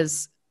 Like that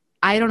is,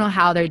 I don't know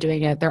how they're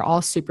doing it. They're all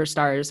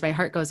superstars. My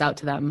heart goes out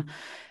to them.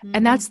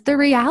 And that's the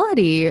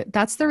reality.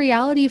 That's the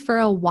reality for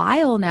a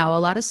while now. A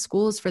lot of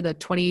schools for the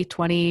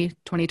 2020,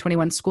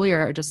 2021 school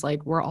year are just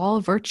like, we're all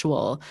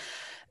virtual.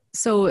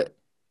 So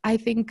I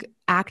think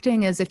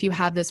acting is if you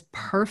have this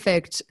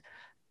perfect,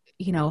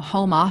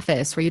 home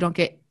office where you don't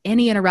get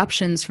any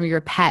interruptions from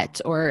your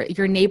pet or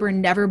your neighbor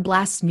never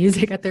blasts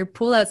music at their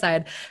pool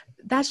outside,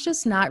 that's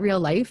just not real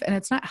life. And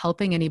it's not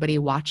helping anybody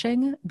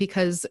watching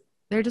because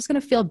they're just going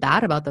to feel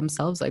bad about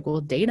themselves. Like,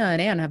 well, Dana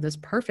and Ann have this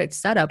perfect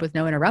setup with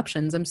no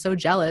interruptions. I'm so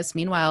jealous.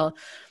 Meanwhile,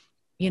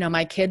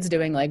 my kid's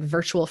doing like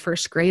virtual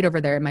first grade over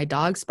there and my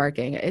dog's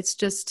barking.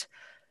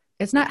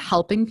 It's not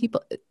helping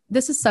people.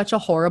 This is such a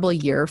horrible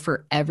year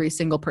for every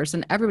single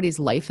person. Everybody's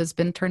life has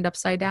been turned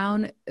upside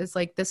down. It's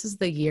like, this is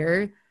the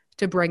year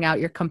to bring out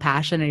your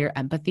compassion and your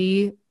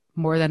empathy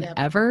more than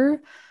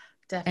ever.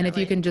 Definitely. And if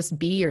you can just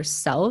be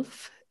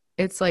yourself,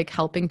 it's like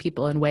helping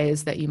people in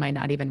ways that you might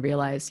not even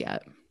realize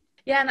yet.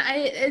 Yeah.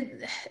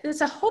 And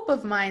it's a hope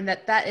of mine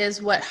that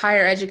is what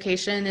higher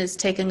education is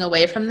taking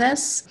away from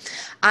this.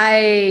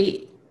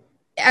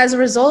 As a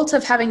result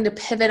of having to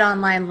pivot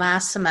online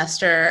last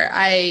semester,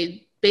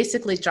 I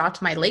basically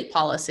dropped my late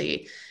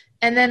policy.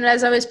 And then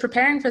as I was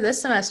preparing for this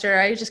semester,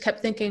 I just kept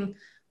thinking,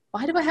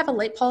 why do I have a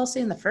late policy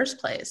in the first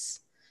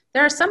place?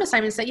 There are some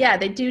assignments that,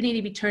 they do need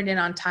to be turned in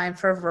on time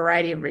for a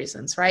variety of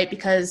reasons, right?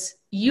 Because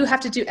you have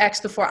to do X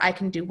before I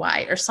can do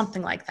Y or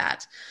something like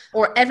that.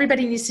 Or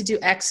everybody needs to do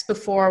X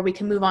before we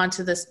can move on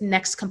to this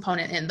next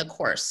component in the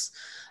course.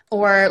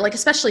 Or like,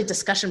 especially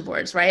discussion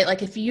boards, right?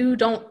 Like if you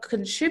don't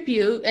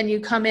contribute and you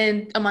come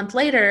in a month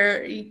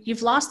later,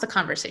 you've lost the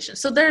conversation.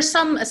 So there's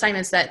some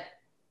assignments that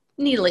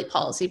need a late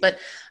policy, but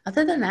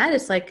other than that,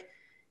 it's like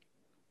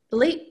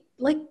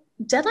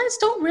deadlines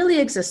don't really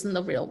exist in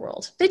the real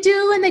world. They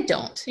do and they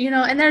don't,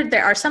 and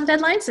there are some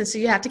deadlines, and so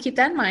you have to keep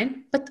that in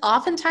mind. But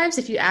oftentimes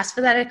if you ask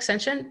for that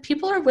extension,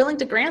 people are willing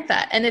to grant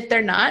that. And if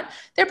they're not,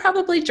 they're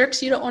probably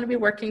jerks you don't want to be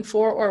working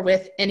for or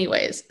with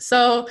anyways.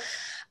 So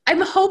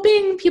I'm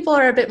hoping people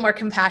are a bit more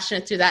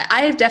compassionate through that.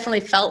 I have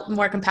definitely felt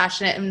more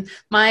compassionate, and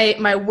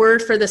my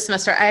word for this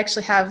semester, I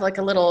actually have like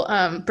a little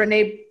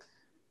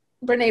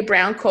Brene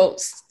Brown quote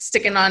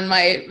sticking on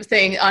my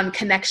thing on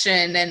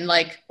connection and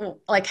like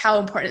how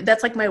important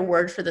that's like my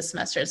word for the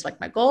semester. It's like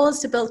my goal is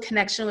to build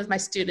connection with my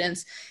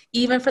students,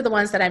 even for the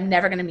ones that I'm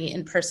never going to meet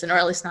in person, or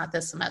at least not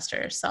this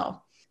semester. So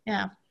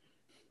yeah.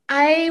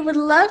 I would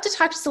love to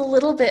talk just a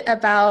little bit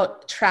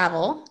about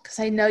travel, because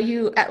I know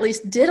you at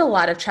least did a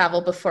lot of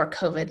travel before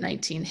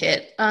COVID-19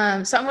 hit.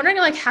 So I'm wondering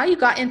like how you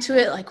got into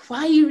it, like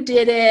why you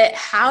did it,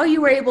 how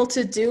you were able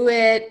to do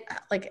it,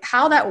 like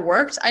how that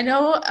worked. I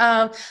know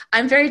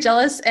I'm very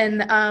jealous,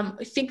 and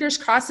fingers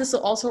crossed this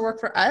will also work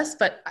for us,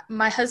 but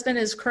my husband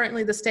is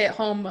currently the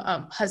stay-at-home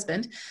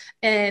husband,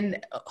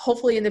 and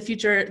hopefully in the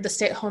future, the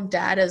stay-at-home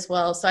dad as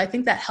well. So I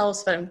think that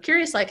helps, but I'm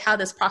curious like how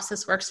this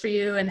process works for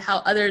you and how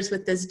others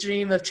with this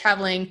dream of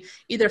traveling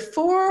either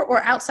for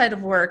or outside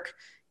of work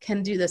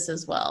can do this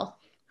as well.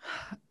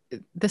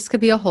 This could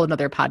be a whole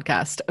nother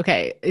podcast.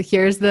 Okay.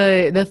 Here's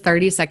the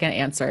 30-second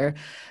answer.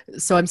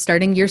 So I'm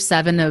starting year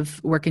 7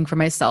 of working for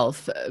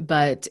myself,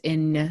 but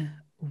in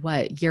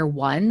year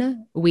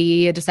 1,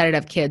 we decided to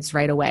have kids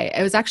right away.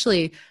 It was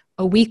actually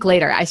a week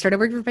later. I started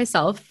working for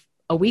myself.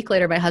 A week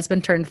later, my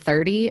husband turned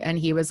 30 and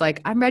he was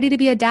like, I'm ready to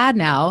be a dad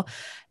now.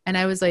 And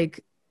I was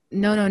like,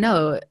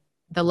 no.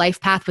 The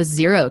life path was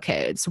 0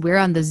 kids. We're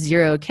on the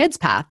 0 kids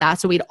path.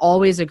 That's what we'd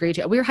always agreed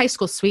to. We were high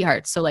school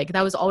sweethearts. So like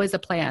that was always the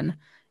plan.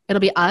 It'll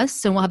be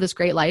us and we'll have this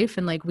great life.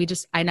 And like,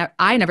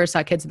 I never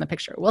saw kids in the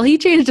picture. Well, he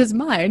changed his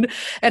mind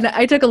and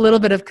I took a little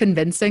bit of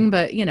convincing,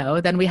 but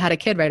then we had a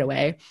kid right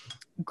away.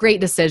 Great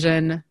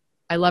decision.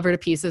 I love her to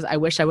pieces. I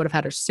wish I would have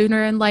had her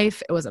sooner in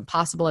life. It wasn't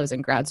possible. I was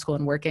in grad school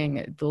and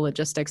working. The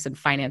logistics and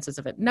finances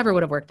of it never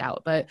would have worked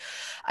out. But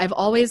I've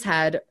always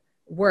had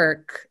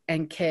work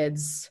and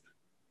kids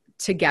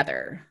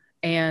together.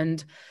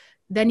 And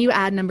then you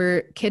add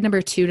kid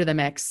number 2 to the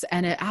mix.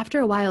 And after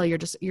a while, you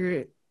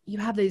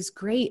have these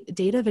great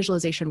data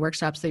visualization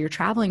workshops that you're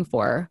traveling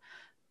for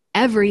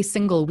every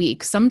single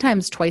week,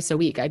 sometimes twice a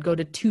week. I'd go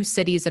to 2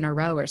 cities in a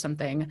row or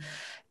something.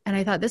 And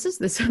I thought, this is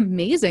this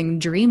amazing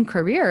dream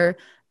career,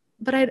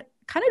 but I'd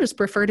kind of just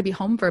prefer to be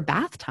home for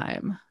bath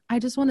time. I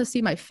just want to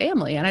see my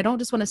family, and I don't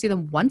just want to see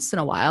them once in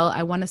a while.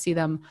 I want to see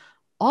them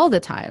all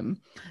the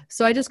time.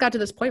 So I just got to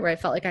this point where I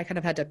felt like I kind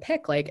of had to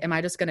pick, like, am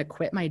I just going to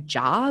quit my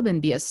job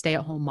and be a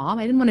stay-at-home mom?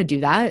 I didn't want to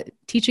do that.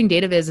 Teaching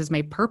data viz is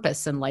my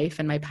purpose in life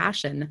and my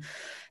passion.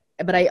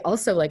 but I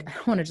also I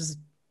don't want to just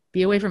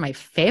be away from my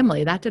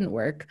family. That didn't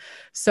work.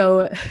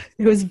 So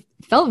it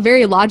felt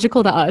very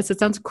logical to us. It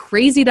sounds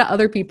crazy to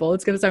other people.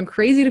 It's going to sound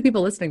crazy to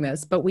people listening to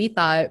this, but we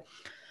thought,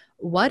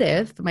 what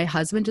if my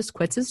husband just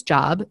quits his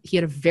job? He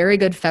had a very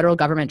good federal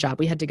government job.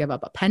 We had to give up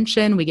a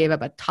pension. We gave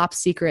up a top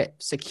secret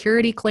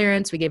security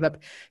clearance. We gave up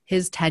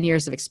his 10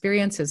 years of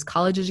experience, his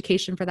college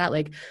education for that.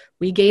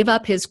 We gave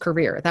up his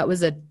career. That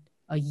was a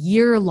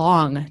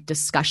year-long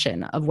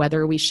discussion of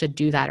whether we should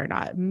do that or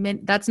not.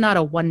 That's not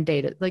a one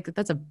day,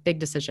 that's a big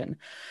decision.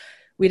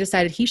 We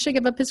decided he should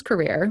give up his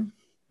career.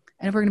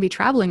 And if we're going to be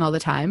traveling all the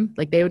time,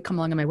 they would come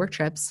along on my work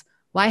trips,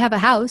 why have a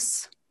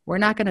house? We're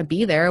not going to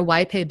be there.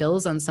 Why pay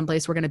bills on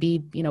someplace we're going to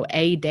be,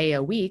 a day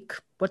a week?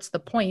 What's the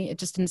point? It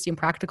just didn't seem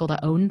practical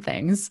to own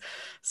things.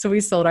 So we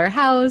sold our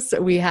house.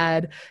 We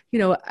had,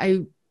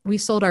 we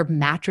sold our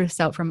mattress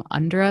out from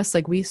under us.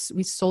 We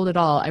sold it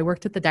all. I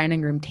worked at the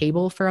dining room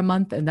table for a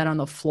month and then on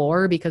the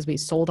floor because we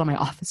sold all my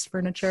office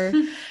furniture.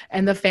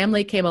 And the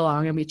family came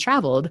along and we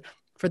traveled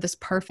for this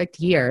perfect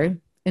year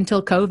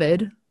until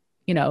COVID,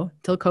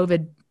 till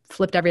COVID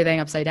flipped everything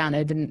upside down.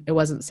 It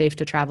wasn't safe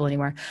to travel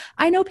anymore.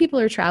 I know people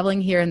are traveling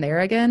here and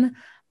there again.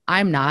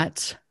 I'm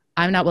not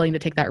willing to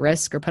take that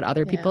risk or put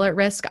other people at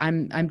risk.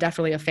 I'm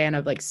definitely a fan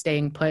of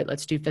staying put.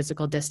 Let's do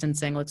physical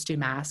distancing. Let's do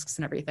masks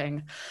and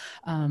everything.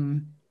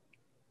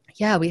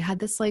 We had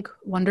this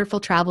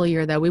wonderful travel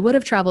year though. We would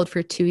have traveled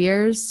for 2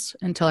 years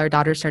until our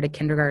daughter started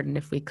kindergarten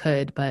if we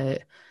could,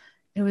 but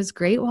it was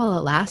great while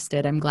it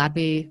lasted. I'm glad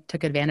we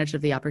took advantage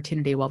of the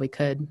opportunity while we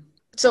could.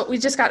 So we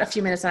just got a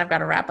few minutes and I've got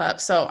to wrap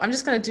up. So I'm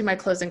just going to do my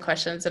closing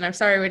questions. And I'm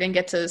sorry we didn't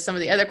get to some of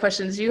the other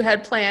questions you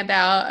had planned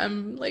out.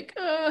 I'm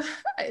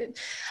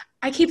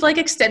I keep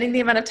extending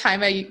the amount of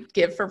time I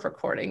give for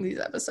recording these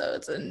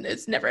episodes and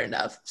it's never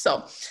enough.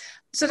 So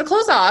to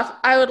close off,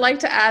 I would like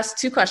to ask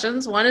 2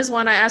 questions. One is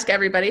one I ask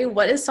everybody.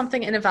 What is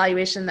something in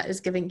evaluation that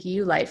is giving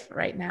you life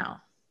right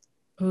now?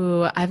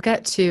 Ooh, I've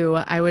got 2.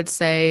 I would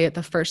say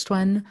the first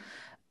one,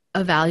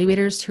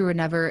 evaluators who are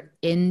never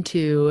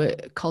into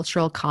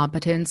cultural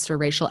competence or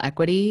racial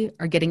equity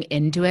are getting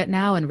into it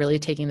now and really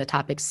taking the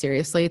topic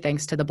seriously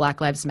thanks to the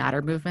Black Lives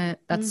Matter movement.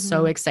 That's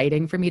so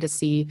exciting for me to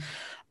see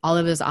all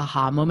of those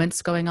aha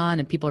moments going on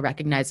and people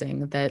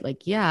recognizing that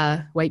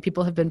white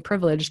people have been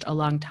privileged a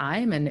long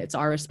time and it's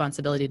our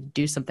responsibility to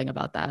do something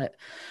about that.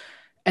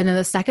 And then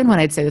the second one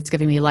I'd say that's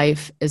giving me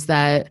life is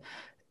that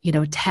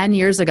 10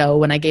 years ago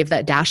when I gave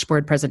that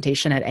dashboard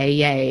presentation at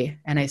AEA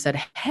and I said,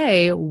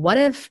 hey, what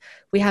if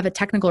we have a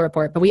technical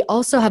report, but we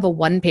also have a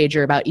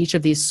 1-pager about each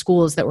of these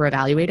schools that we're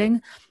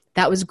evaluating?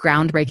 That was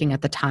groundbreaking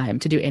at the time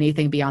to do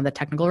anything beyond the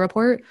technical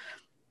report.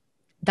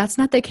 That's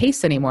not the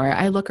case anymore.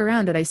 I look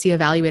around and I see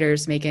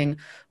evaluators making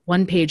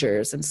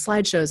 1-pagers and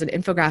slideshows and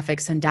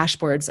infographics and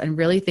dashboards and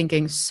really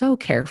thinking so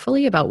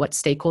carefully about what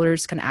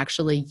stakeholders can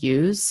actually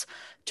use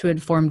to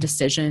inform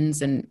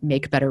decisions and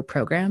make better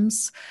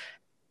programs.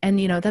 And,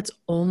 that's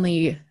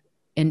only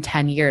in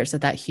 10 years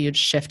that huge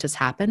shift has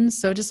happened.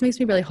 So it just makes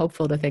me really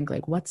hopeful to think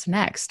what's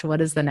next? What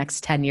does the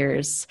next 10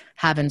 years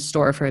have in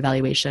store for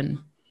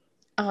evaluation?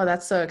 Oh,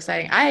 that's so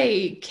exciting.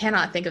 I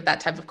cannot think of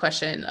that type of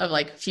question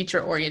of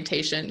future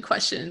orientation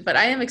question, but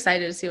I am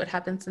excited to see what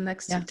happens in the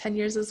next 10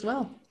 years as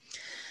well.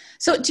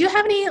 So do you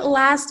have any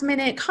last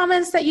minute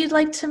comments that you'd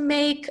like to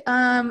make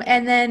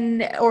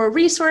or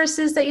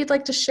resources that you'd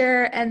like to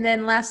share? And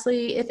then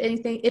lastly,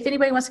 if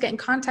anybody wants to get in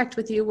contact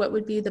with you, what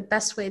would be the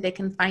best way they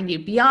can find you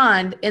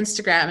beyond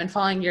Instagram and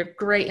following your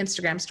great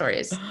Instagram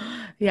stories?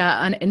 Yeah,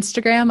 on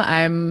Instagram,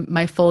 I'm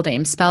my full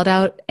name spelled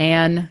out,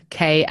 Ann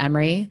K.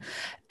 Emery.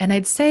 And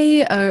I'd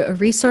say a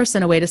resource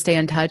and a way to stay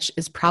in touch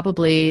is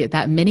probably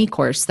that mini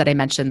course that I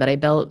mentioned that I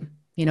built,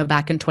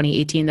 back in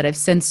 2018 that I've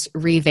since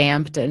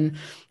revamped and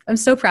I'm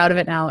so proud of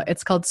it now.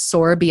 It's called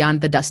Soar Beyond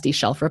the Dusty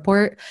Shelf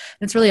Report.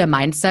 It's really a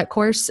mindset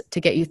course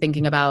to get you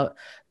thinking about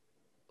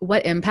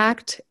what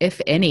impact, if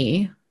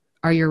any,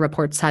 are your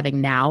reports having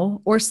now,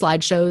 or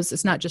slideshows.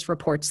 It's not just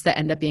reports that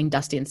end up being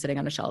dusty and sitting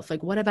on a shelf.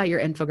 What about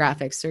your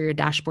infographics or your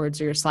dashboards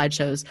or your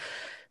slideshows?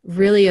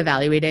 Really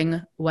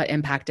evaluating what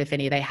impact, if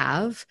any, they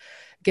have.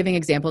 Giving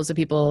examples to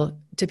people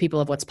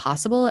of what's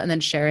possible, and then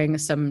sharing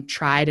some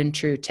tried and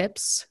true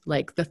tips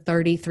like the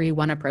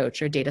 33-1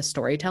 approach or data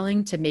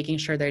storytelling to making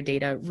sure their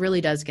data really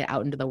does get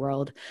out into the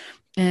world.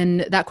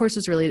 And that course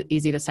is really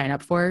easy to sign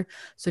up for.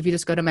 So if you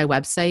just go to my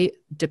website,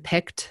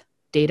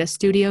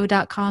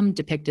 depictdatastudio.com,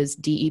 Depict is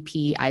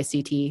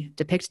DEPICT,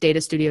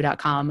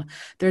 depictdatastudio.com,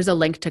 there's a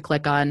link to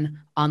click on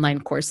online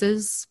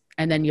courses,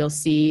 and then you'll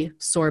see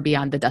Soar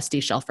Beyond the Dusty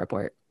Shelf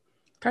Report.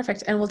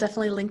 Perfect. And we'll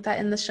definitely link that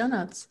in the show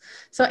notes.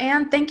 So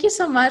Ann, thank you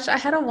so much. I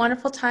had a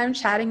wonderful time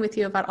chatting with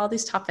you about all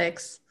these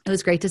topics. It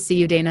was great to see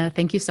you, Dana.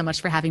 Thank you so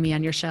much for having me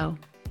on your show.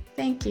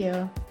 Thank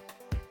you.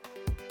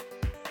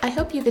 I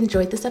hope you've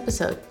enjoyed this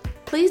episode.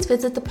 Please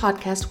visit the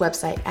podcast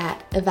website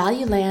at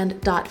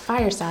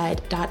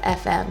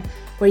evaluland.fireside.fm,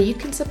 where you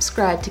can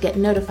subscribe to get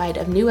notified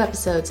of new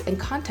episodes and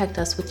contact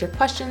us with your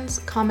questions,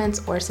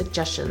 comments, or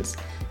suggestions.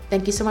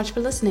 Thank you so much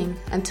for listening.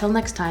 Until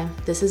next time,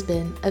 this has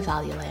been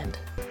Evaluland.